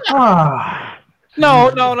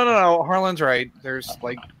 No. Harlan's right. There's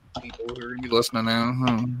like people who are gonna be listening now.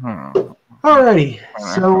 Alrighty.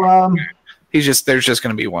 So There's just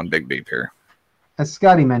gonna be one big beep here. as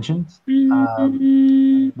Scotty mentioned,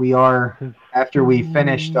 we are, after we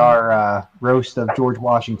finished our roast of George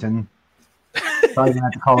Washington, probably gonna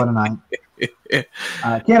have to call it a night.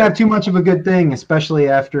 Can't have too much of a good thing, especially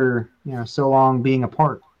after so long being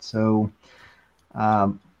apart. So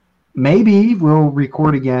maybe we'll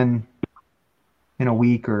record again in a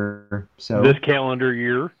week or so. This calendar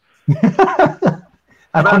year.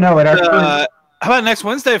 I don't know. How about next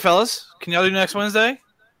Wednesday, fellas? Can y'all do next Wednesday?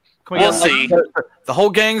 Can We'll see. The whole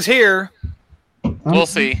gang's here. We'll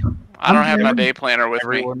see. I don't have my day planner with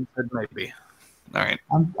me. Everyone said maybe. All right.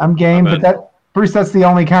 I'm game, but Bruce, that's the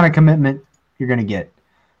only kind of commitment you're going to get.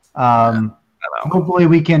 Hopefully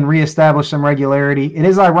we can reestablish some regularity. It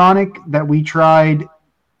is ironic that we tried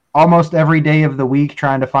almost every day of the week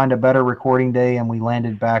trying to find a better recording day, and we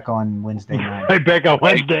landed back on Wednesday night. Right back on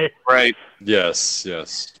Wednesday. Right. Yes.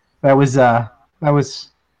 That was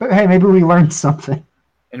but hey, maybe we learned something.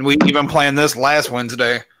 And we even planned this last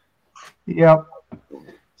Wednesday. Yep.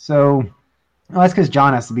 So that's because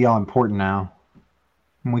John has to be all important now.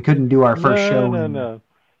 And we couldn't do our first show. No.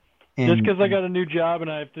 Just because I got a new job and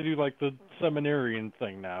I have to do like the seminarian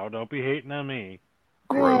thing now. Don't be hating on me.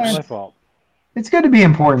 Gross. Yeah. My fault. It's good to be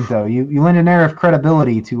important, though. You lend an air of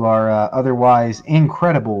credibility to our otherwise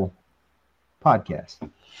incredible podcast.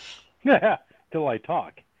 Yeah, till I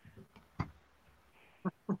talk.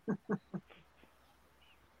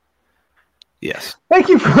 Yes. Thank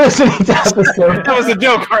you for listening to episode That was a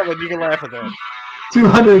joke, Harlan. You can laugh at that.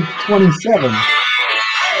 227.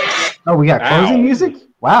 Oh, we got closing music?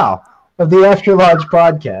 Wow. Of the After Lodge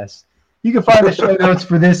podcast. You can find the show notes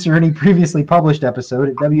for this or any previously published episode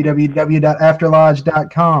at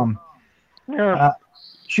www.afterlodge.com.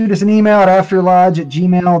 Shoot us an email at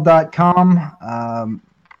afterlodge@gmail.com.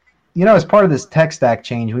 As part of this tech stack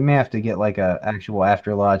change, we may have to get like a actual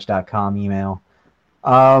afterlodge.com email.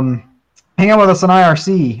 Hang out with us on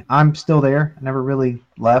IRC. I'm still there. I never really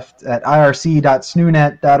left at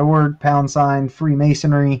irc.snoonet.org,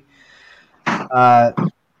 #Freemasonry.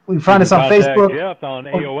 We can find us on Facebook. Jeff on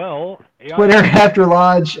AOL. Twitter, After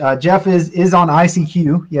Lodge. Jeff is on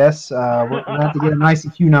ICQ. Yes, we're going to have to get an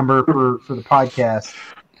ICQ number for the podcast.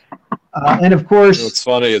 And of course, What's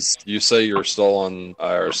funny is you say you're still on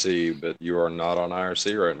IRC, but you are not on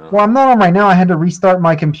IRC right now. well, I'm not on right now. I had to restart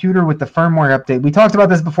my computer with the firmware update. We talked about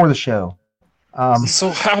this before the show.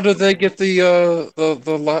 So how did they get the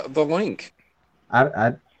link?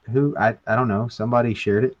 I don't know. Somebody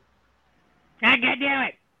shared it. God damn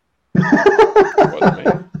it! What I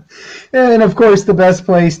mean. And of course, the best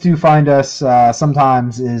place to find us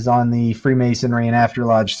sometimes is on the Freemasonry and After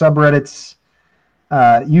Lodge subreddits.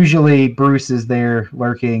 Usually, Bruce is there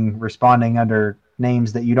lurking, responding under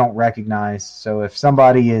names that you don't recognize. So if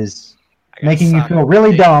somebody is making you feel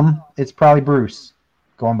really dumb, it's probably Bruce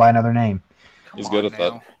going by another name. He's good at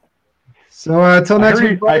that. So until next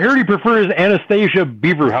week, I heard he prefers Anastasia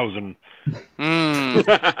Beaverhausen.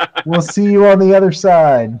 we'll see you on the other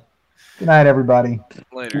side. Good night, everybody.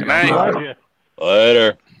 Later. Good night.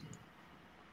 Later.